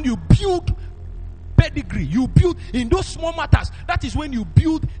are when you build pedigree. You build in those small matters. That is when you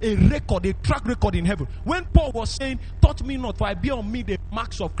build a record, a track record in heaven. When Paul was saying, touch me not, for I bear on me the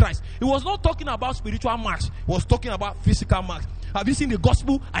marks of Christ. He was not talking about spiritual marks. He was talking about physical marks. Have you seen the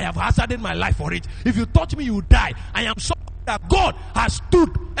gospel? I have hazarded my life for it. If you touch me, you die. I am so that God has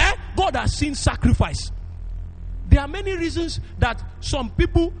stood. God has seen sacrifice. There are many reasons that some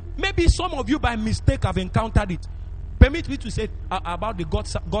people, maybe some of you by mistake have encountered it. Permit me to say about the God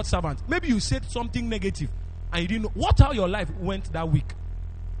servant. Maybe you said something negative and you didn't know how your life went that week.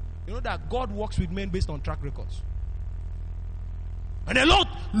 You know that God works with men based on track records. And the Lord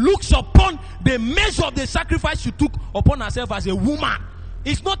looks upon the measure of the sacrifice you took upon herself as a woman.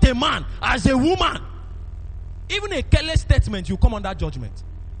 It's not a man, as a woman. Even a careless statement, you come under judgment.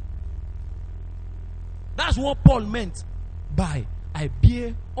 That's what Paul meant by I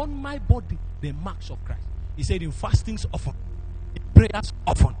bear on my body the marks of Christ. He said in fastings often, in prayers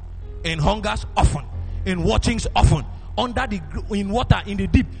often, in hungers often, in watchings often, in water in the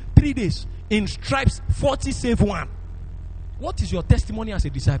deep 3 days, in stripes 40 save 1. What is your testimony as a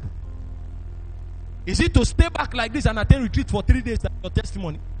disciple? Is it to stay back like this and attend retreat for 3 days? That's your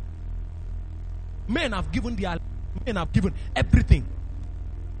testimony. Men have given everything.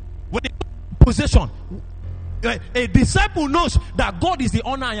 When they possession, a disciple knows that God is the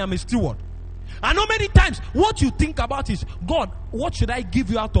owner, I am a steward. I know many times what you think about is, God, what should I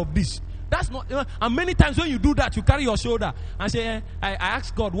give you out of this? That's not, and many times when you do that, you carry your shoulder and say, I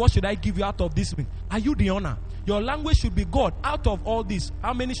ask God, what should I give you out of this? Are you the owner? Your language should be, God, out of all this,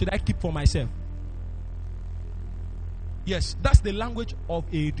 how many should I keep for myself? Yes, that's the language of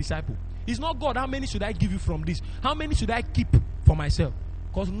a disciple. It's not, God, how many should I give you from this? How many should I keep for myself?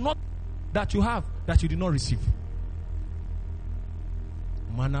 Because not that you have, that you did not receive.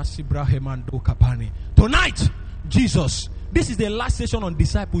 Tonight, Jesus, this is the last session on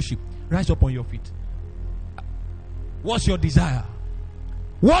discipleship. Rise up on your feet. What's your desire?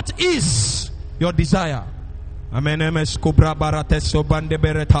 What is your desire? What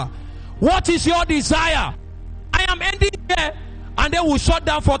is your desire? I am ending here and then we'll shut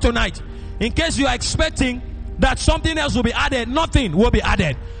down for tonight. In case you are expecting that something else will be added, nothing will be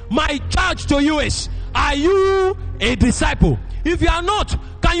added. My charge to you is, are you a disciple? If you are not,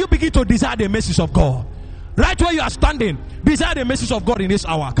 can you begin to desire the message of God? Right where you are standing, desire the message of God in this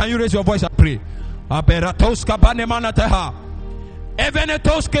hour. Can you raise your voice and pray? The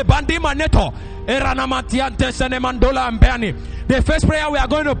first prayer we are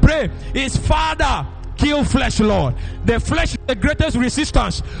going to pray is, Father, kill flesh, Lord. The flesh is the greatest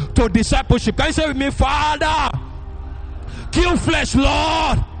resistance to discipleship. Can you say with me, Father, kill flesh,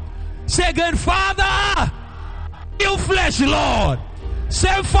 Lord? Say again, Father, kill flesh, Lord.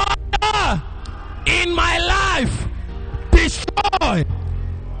 Say, Father, in my life, destroy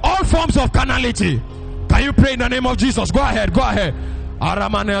all forms of carnality. Can you pray in the name of Jesus? Go ahead, go ahead. I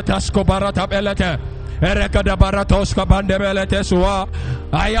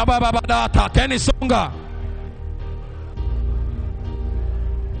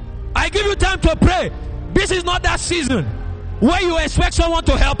give you time to pray. This is not that season where you expect someone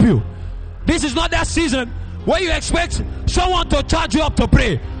to help you. This is not that season where you expect someone to charge you up to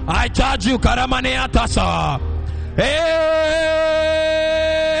pray. I charge you, Karamane Atasa. Hey,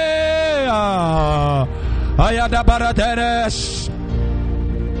 Ayada Barateres.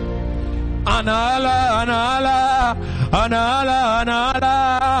 Anala, Anala, Anala,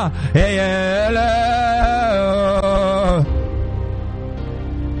 Anala. Hey,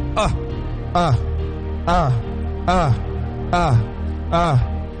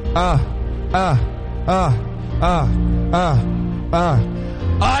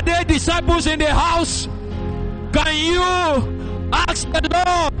 Are there disciples in the house? Can you ask the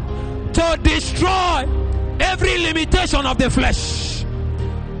Lord to destroy every limitation of the flesh?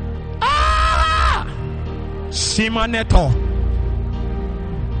 Simaneto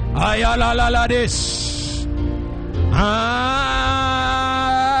Ayala this.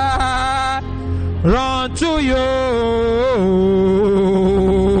 Run to you.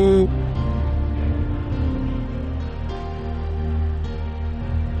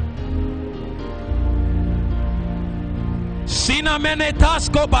 Elina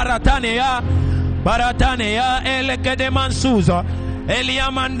menetasko baratanea. Baratanea elegede mansuza.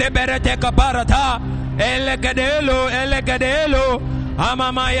 Eliamande bereteka barata. Elegedelo.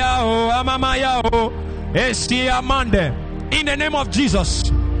 Amamayao. Estiamande. In the name of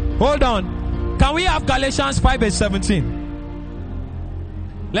Jesus. Hold on. Can we have Galatians 5:17?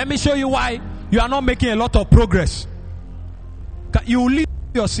 Let me show you why you are not making a lot of progress. You leave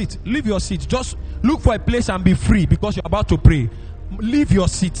your seat. Leave your seat. Just look for a place and be free because you're about to pray. Leave your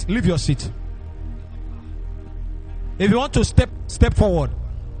seat. Leave your seat. If you want to step forward,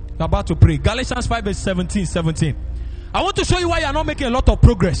 you're about to pray. Galatians 5:17. I want to show you why you are not making a lot of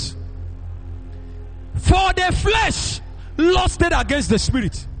progress. For the flesh lusted against the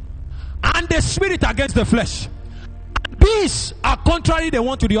spirit, and the spirit against the flesh. These are contrary the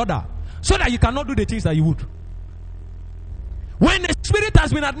one to the other, so that you cannot do the things that you would. When the spirit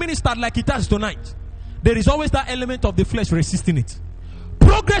has been administered like it has tonight, there is always that element of the flesh resisting it.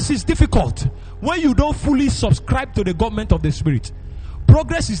 Progress is difficult when you don't fully subscribe to the government of the spirit.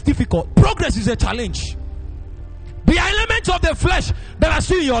 Progress is difficult. Progress is a challenge. The elements of the flesh that are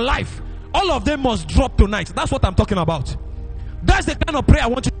still in your life, all of them must drop tonight. That's what I'm talking about. That's the kind of prayer I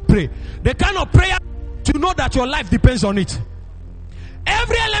want you to pray. The kind of prayer to know that your life depends on it.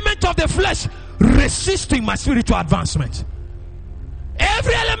 Every element of the flesh resisting my spiritual advancement.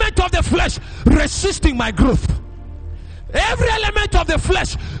 Every element of the flesh resisting my growth. Every element of the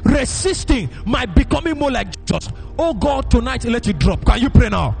flesh resisting my becoming more like Jesus. Oh God, tonight let it drop. Can you pray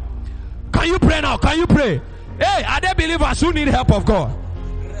now? Can you pray now? Can you pray? Hey, are there believers who need help of God?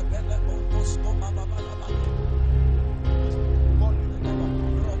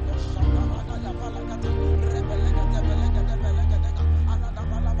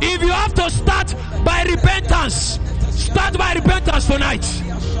 If you have to start by repentance, start by repentance tonight.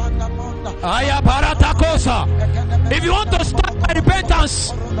 If you want to start by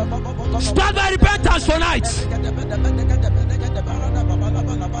repentance, start by repentance tonight.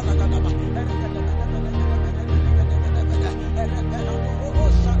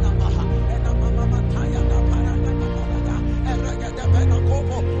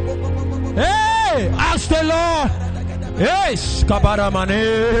 Hey, ask the Lord. Yes,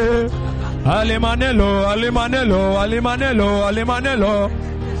 Kabaramane, Alimanelo,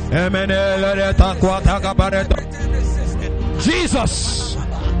 Emenele Takwata Kabareto. Jesus.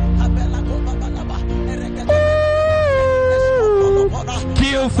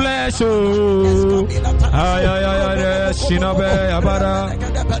 Kill flesh. Ay, Shinabe Abara.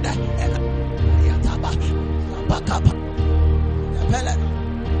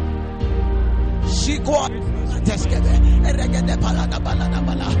 Eregede palada balada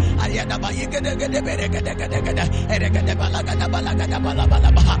bala ayada ba yegede gede beregede gede gede eregede balagada balagada bala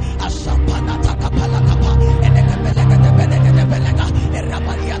bala ba asapana takapala kapa eneke belegede belegede belega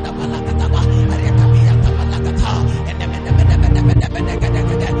erabariada balagada ba arekabiyata balagata enemene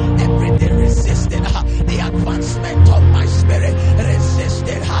everything resisted the advancement of my spirit,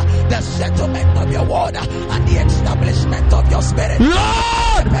 resisted the settlement of your word and the establishment of your spirit.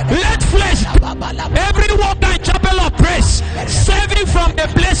 Lord, let flesh, every walker in chapel of praise, saving from the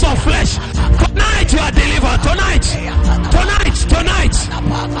place of flesh. Tonight you are delivered. Tonight,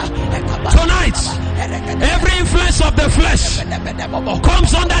 every influence of the flesh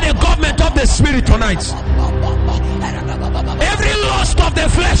comes under the government of the spirit tonight. Every lust of the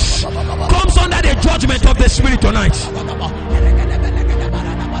flesh comes under the judgment of the spirit tonight.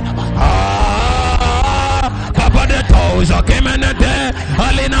 Kapadetosa kemenete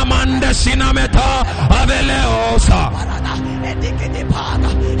alina mande sinameta aveleosa.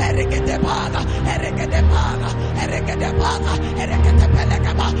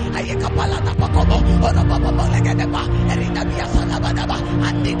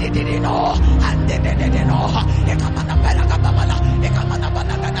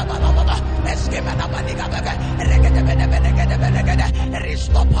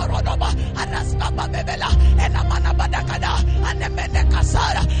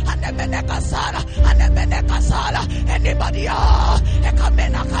 Anybody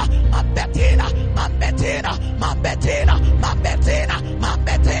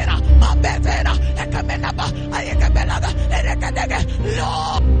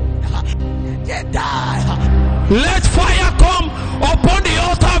let fire come upon the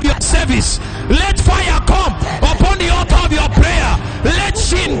altar of your service. Let fire come upon the altar of your prayer. Let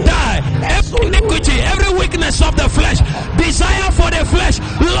sin die. Every iniquity, every weakness of the flesh, desire for the flesh,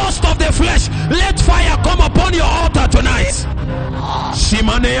 lust of the flesh, let fire come upon your altar tonight.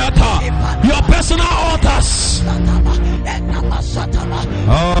 Simaneata, your personal altars.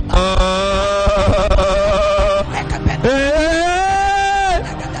 Hey.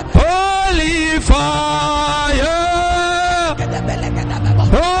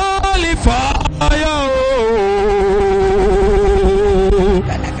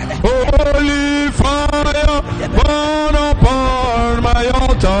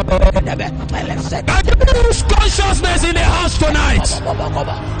 I lose consciousness in the house tonight.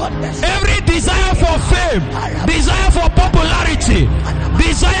 Every desire for fame, desire for popularity,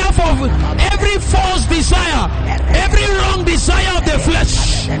 desire for every false desire, every wrong desire of the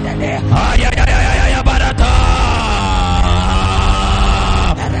flesh.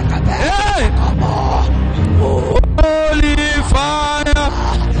 Hey! Holy fire,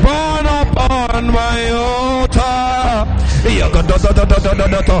 burn upon my altar. Hey,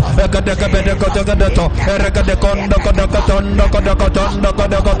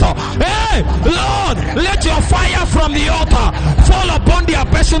 Lord, let your fire from the altar fall upon their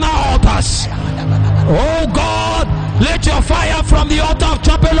personal altars. Oh God, let your fire from the altar of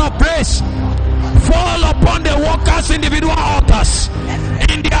Chapel of Praise fall upon the workers' individual altars.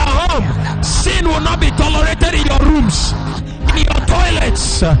 In their home, sin will not be tolerated in your rooms, in your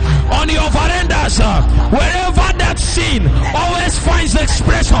toilets, on your verandas, wherever that sin always finds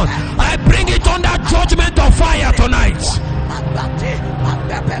expression. I bring it under judgment of fire tonight.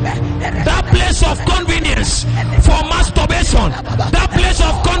 That place of convenience for masturbation, that place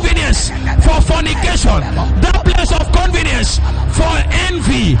of convenience for fornication, that place of convenience for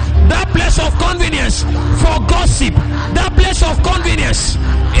envy, that place of convenience for gossip, that place of convenience,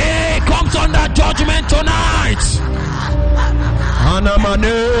 it comes under judgment tonight.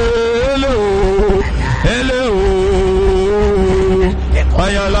 Anamanelo, hello,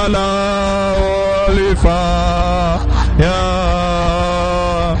 ayalala, olifa,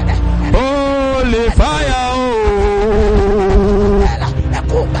 holy fire,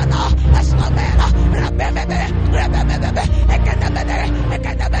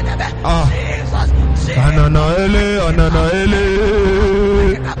 ananaele,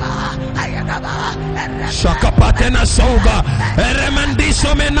 Shakapatena soga,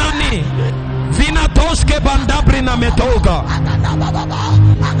 eremendiso menani, vina toske bandabrina metoga.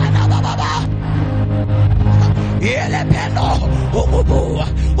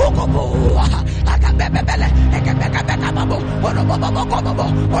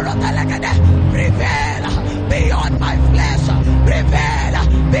 Prevail beyond my flesh, prevail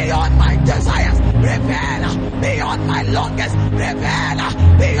beyond my desires, prevail beyond my longest, prevail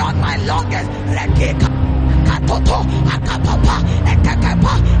beyond my longest. Rekika katoto akapapa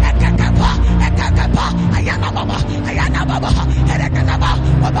ekakapa ekakapa ekakapa ayana baba erekanaba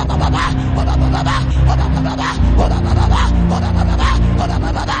baba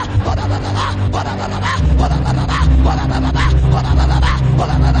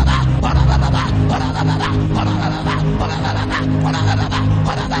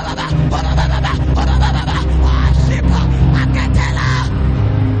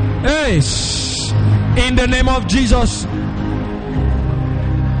Hey, in the name of Jesus.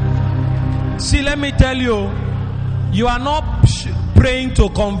 See, let me tell you, you are not praying to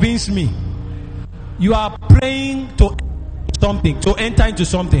convince me. You are praying to enter into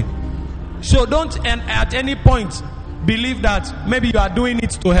something. So don't at any point believe that maybe you are doing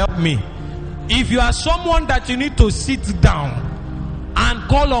it to help me. If you are someone that you need to sit down and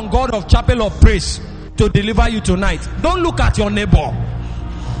call on God of Chapel of Praise to deliver you tonight, don't look at your neighbor.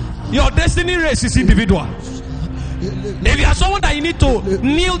 Your destiny race is individual. If you are someone that you need to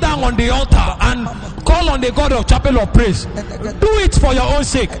kneel down on the altar and call on the God of Chapel of Praise, do it for your own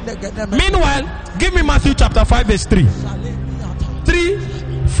sake. Meanwhile, give me Matthew chapter 5 verse 3,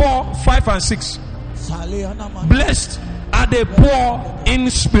 4, 5 and 6. Blessed are the poor in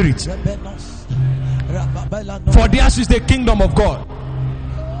spirit, for theirs is the kingdom of God.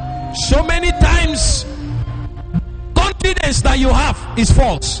 So many times, confidence that you have is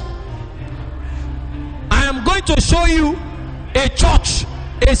false. I am going to show you a church,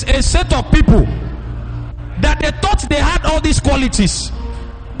 is a set of people that they thought they had all these qualities: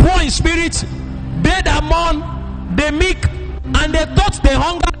 poor in spirit, they that mourn, they meek, and they thought they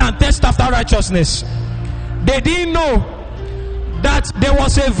hungered and thirst after righteousness. They didn't know that there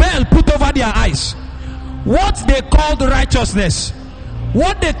was a veil put over their eyes. What they called righteousness,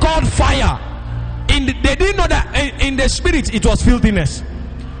 what they called fire, they didn't know that in the spirit it was filthiness.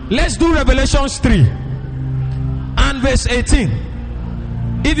 Let's do Revelations 3 and verse 18.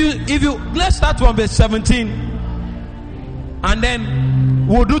 If you let's start from verse 17 and then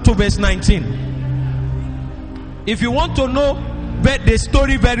we'll do to verse 19. If you want to know the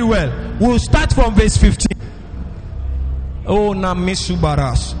story very well, we'll start from verse 15. Oh,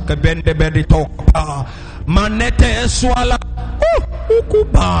 namisubaras kebende bedito manete swala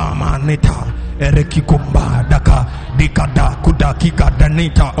ukuba maneta Erekikumba daka dikada kudakika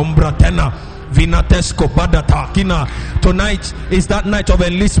danita umbratena vinatesco badata kina. Tonight is that night of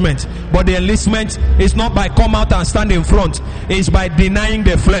enlistment, but the enlistment is not by come out and stand in front. It's by denying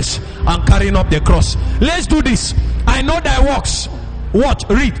the flesh and carrying up the cross. Let's do this. I know that works. What?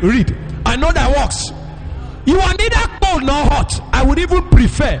 Read. I know that works. You are neither cold nor hot. I would even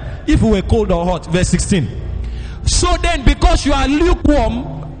prefer if you were cold or hot. Verse 16. So then, because you are lukewarm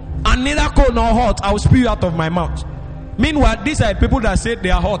and neither cold nor hot, I will spew you out of my mouth. Meanwhile, these are people that say they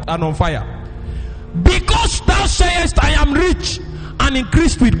are hot and on fire. Because thou sayest, I am rich and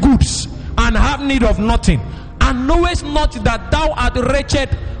increased with goods and have need of nothing, and knowest not that thou art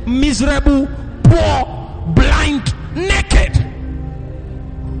wretched, miserable, poor, blind, naked.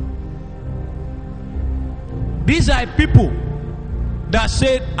 These are people that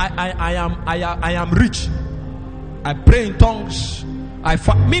said, I am rich. I pray in tongues.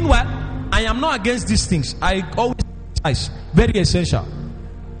 Meanwhile, I am not against these things. I always emphasize, very essential.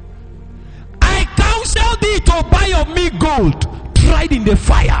 I counsel thee to buy of me gold tried in the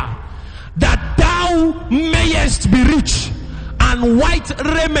fire, that thou mayest be rich, and white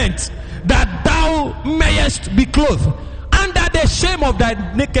raiment, that thou mayest be clothed, and that the shame of thy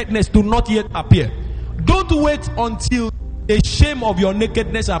nakedness do not yet appear. Don't wait until the shame of your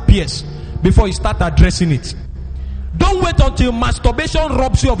nakedness appears before you start addressing it. Don't wait until masturbation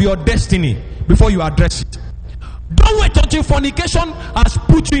robs you of your destiny before you address it. Don't wait until fornication has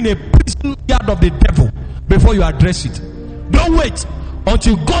put you in a prison yard of the devil before you address it. Don't wait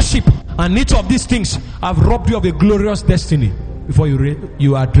until gossip and each of these things have robbed you of a glorious destiny before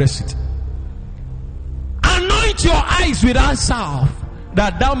you address it. Anoint your eyes with eye salve,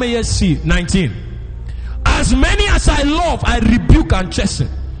 that thou mayest see. 19. As many as I love, I rebuke and chasten.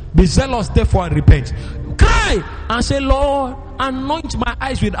 Be zealous therefore and repent. Cry and say, Lord, anoint my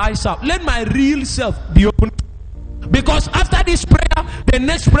eyes with eye salve. Let my real self be open. Because after this prayer, the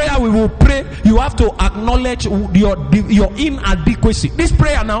next prayer we will pray, you have to acknowledge your inadequacy. This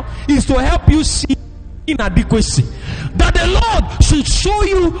prayer now is to help you see inadequacy. That the Lord should show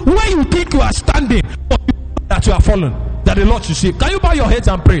you where you think you are standing, or that you are fallen. That the Lord should see. Can you bow your heads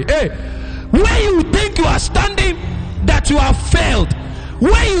and pray? Hey, where you think you are standing, that you have failed.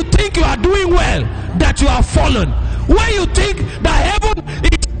 Where you think you are doing well, that you have fallen. Where you think that heaven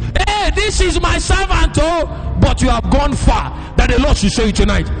is, hey, this is my servant, oh, but you have gone far. That the Lord should show you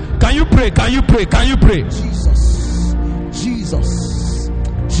tonight. Can you pray? Can you pray? Can you pray?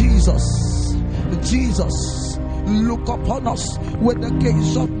 Jesus, look upon us with the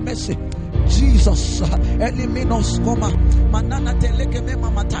gaze of mercy. Jesus, eliminos koma manana teleke me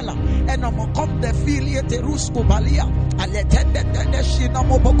mamatala enomo kom de filie terusco balia aletende de shina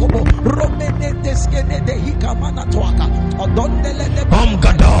mobokobo romene deskene de hikamana toaka odondele de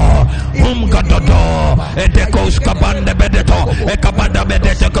umgado edekos kabande bedeto ekabada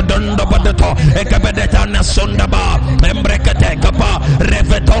bedete kodondo bedeto ekabedeta na sondaba embrekete kapa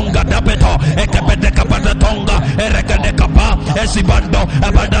revetonga dabeto ekabede kabada tonga erekade kapa esibando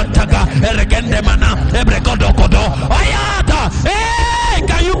abadantaga Regende mana ebrekodo kodo ayata. Hey,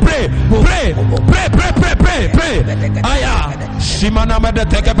 can you pray? Pray. Aya simana mede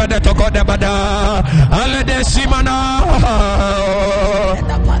teke bede toko de bada alede simana.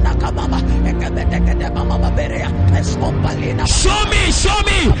 Show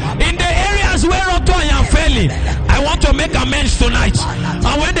me in the areas where I am failing. I want to make amends tonight.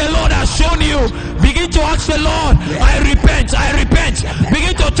 And when the Lord has shown you, begin to ask the Lord, I repent.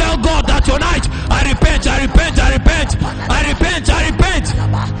 Begin to tell God that tonight, I repent.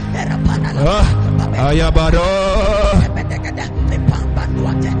 Ayabado.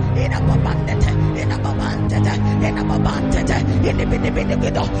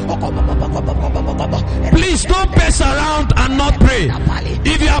 Please don't pace around and not pray.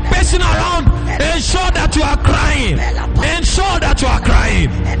 If you are pacing around, ensure that you are crying.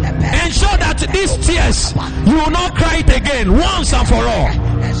 Ensure that these tears, you will not cry it again once and for all.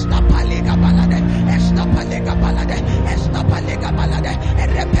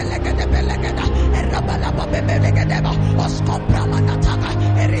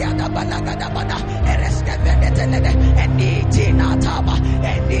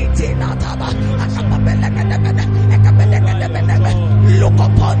 Look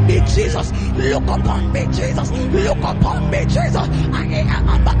upon me, Jesus. Look upon me, Jesus. Look upon me, Jesus.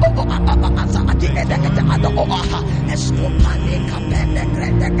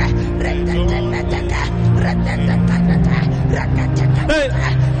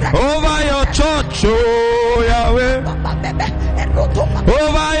 Over your church, oh Yahweh.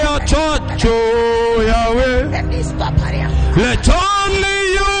 Over your church, oh Yahweh. Let only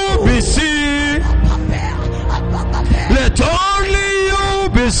you be seen.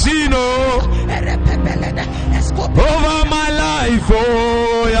 seen, oh, over my life,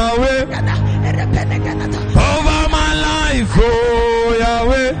 oh Yahweh, over my life, oh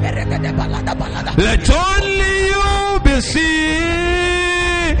Yahweh. Let only you be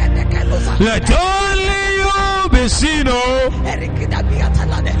seen. Let only you be seen, oh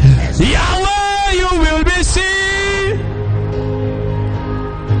Yahweh, you will be seen.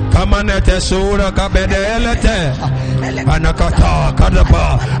 Kamanete sura kabedelete anakata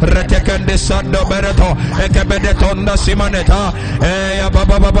kadaba retekende sando bereto ekebedetonda simaneta ya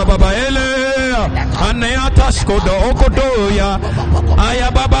baba baba baba ele aneata skodo okodoya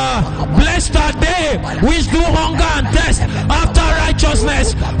aya baba. Blessed are they which do hunger and thirst after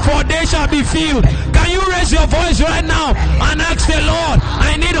righteousness, for they shall be filled. Can you raise your voice right now and ask the Lord,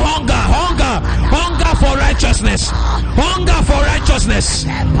 I need hunger for righteousness, hunger for righteousness,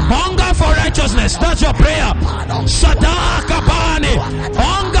 hunger for righteousness. That's your prayer. Sadakabani,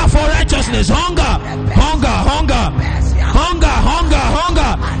 hunger for righteousness, hunger.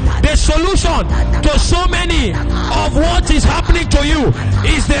 The solution to so many of what is happening to you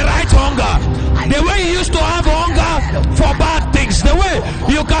is the right hunger. The way you used to have hunger for bad things, the way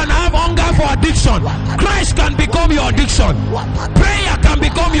you can have hunger for addiction, Christ can become your addiction. Prayer can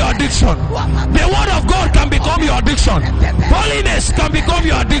become your addiction. The word of God can become your addiction. Holiness can become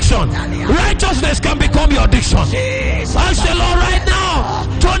your addiction. Righteousness can become your addiction. Ask the Lord right now,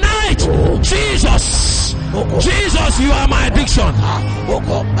 tonight, Jesus, you are my addiction.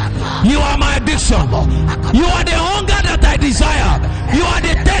 You are my addiction. You are the hunger that I desire. You are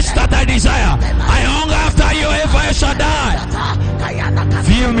the taste that I desire. I hunger after you, ever shall die.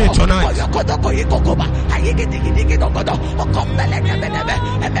 Feel me tonight.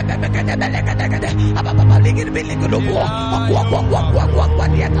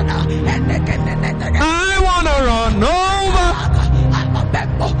 I wanna run over.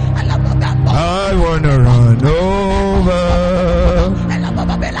 I wanna run over.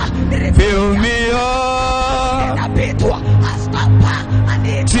 Fill me up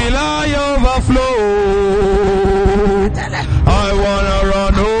till I overflow. I wanna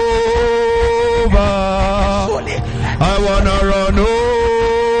run over. I wanna run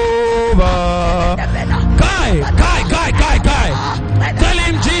over. Kai. Tell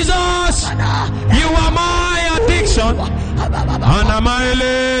him, Jesus, you are my addiction.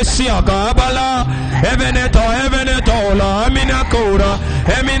 Anamaile siakabala eveneto la emina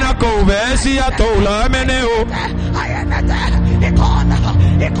kove siatola meneo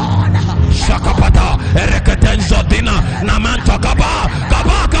Shakapata ereketenzo dina namanta kaba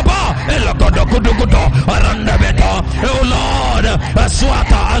elakodo kudukudo aranda beto. Oh Lord,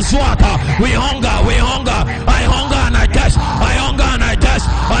 aswata, we hunger. I hunger and I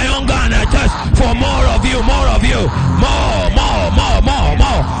thirst. For more of you, more.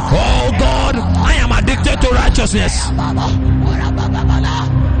 Oh God, I am addicted to righteousness.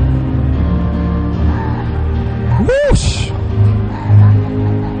 Whoosh.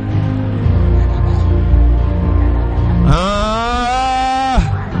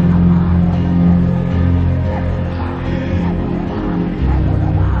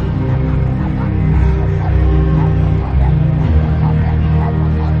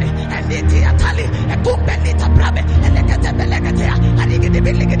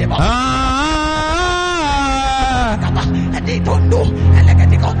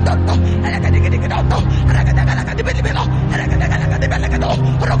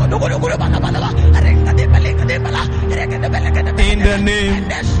 In the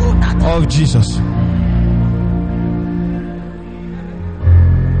name of Jesus.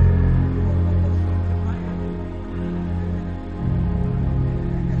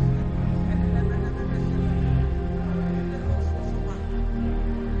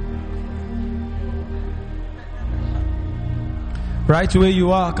 Right where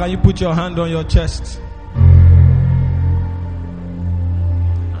you are, can you put your hand on your chest?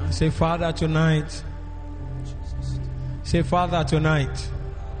 Say, Father, tonight. Say, Father, tonight.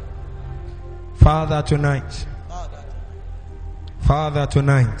 Father, tonight. Father,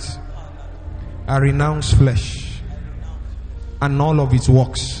 tonight. I renounce flesh and all of its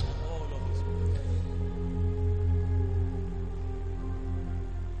works.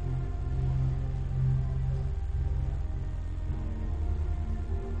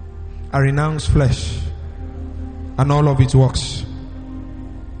 I renounce flesh and all of its works.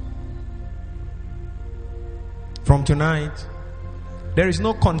 From tonight, there is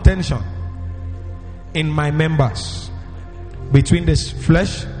no contention in my members between this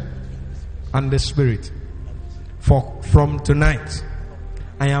flesh and the spirit. For from tonight,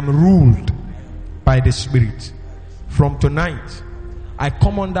 I am ruled by the spirit. From tonight, I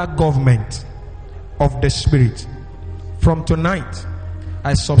come under government of the Spirit. From tonight,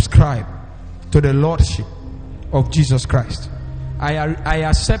 I subscribe to the Lordship of Jesus Christ. I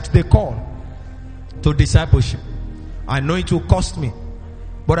accept the call to discipleship. I know it will cost me,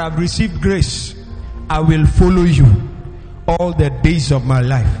 but I've received grace. I will follow you all the days of my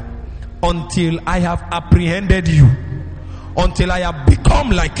life until I have apprehended you, until I have become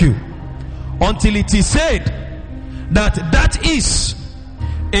like you, until it is said that is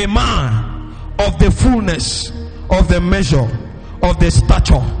a man of the fullness of the measure of the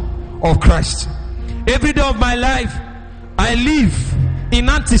stature of Christ. Every day of my life, I live in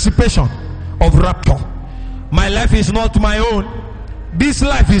anticipation of rapture. My life is not my own. This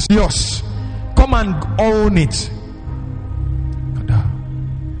life is yours. Come and own it.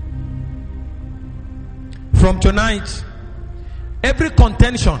 From tonight, every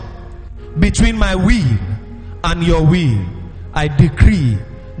contention between my will and your will, I decree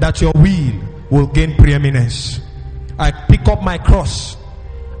that your will gain preeminence. I pick up my cross,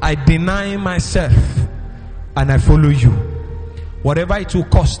 I deny myself, and I follow you. Whatever it will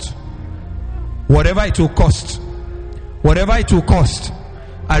cost, whatever it will cost, whatever it will cost,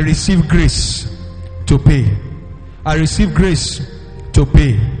 I receive grace to pay. I receive grace to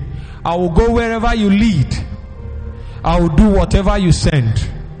pay. I will go wherever you lead. I will do whatever you send.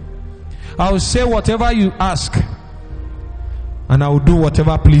 I will say whatever you ask. And I will do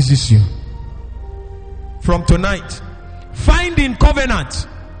whatever pleases you. From tonight, find in covenant.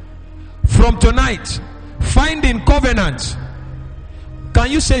 From tonight, find in covenant.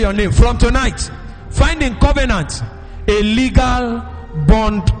 Can you say your name? From tonight, find in covenant a legal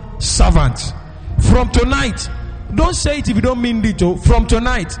bond servant. From tonight, don't say it if you don't mean it. From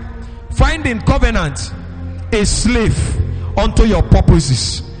tonight, find in covenant a slave unto your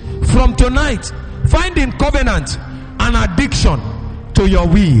purposes. From tonight, find in covenant an addiction to your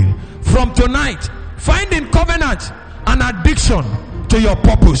will. From tonight, find in covenant an addiction to your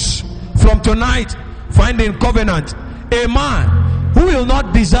purpose. From tonight, find in covenant a man who will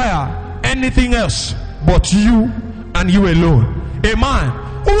not desire anything else but you and you alone. A man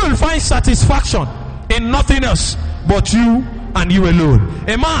who will find satisfaction in nothing else but you and you alone.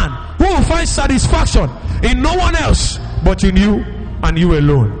 A man who will find satisfaction in no one else but in you and you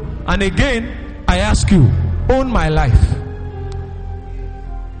alone. And again, I ask you, own my life.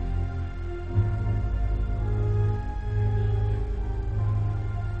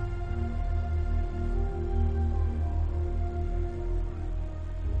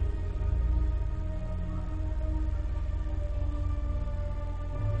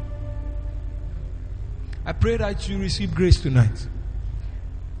 I pray that you receive grace tonight.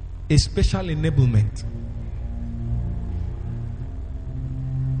 A special enablement.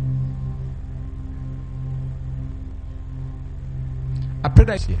 I pray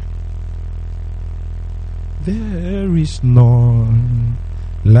that there is none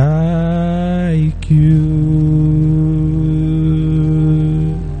like you.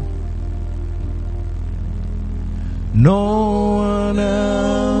 No one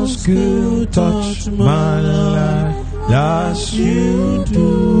else could touch my life as you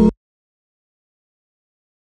do.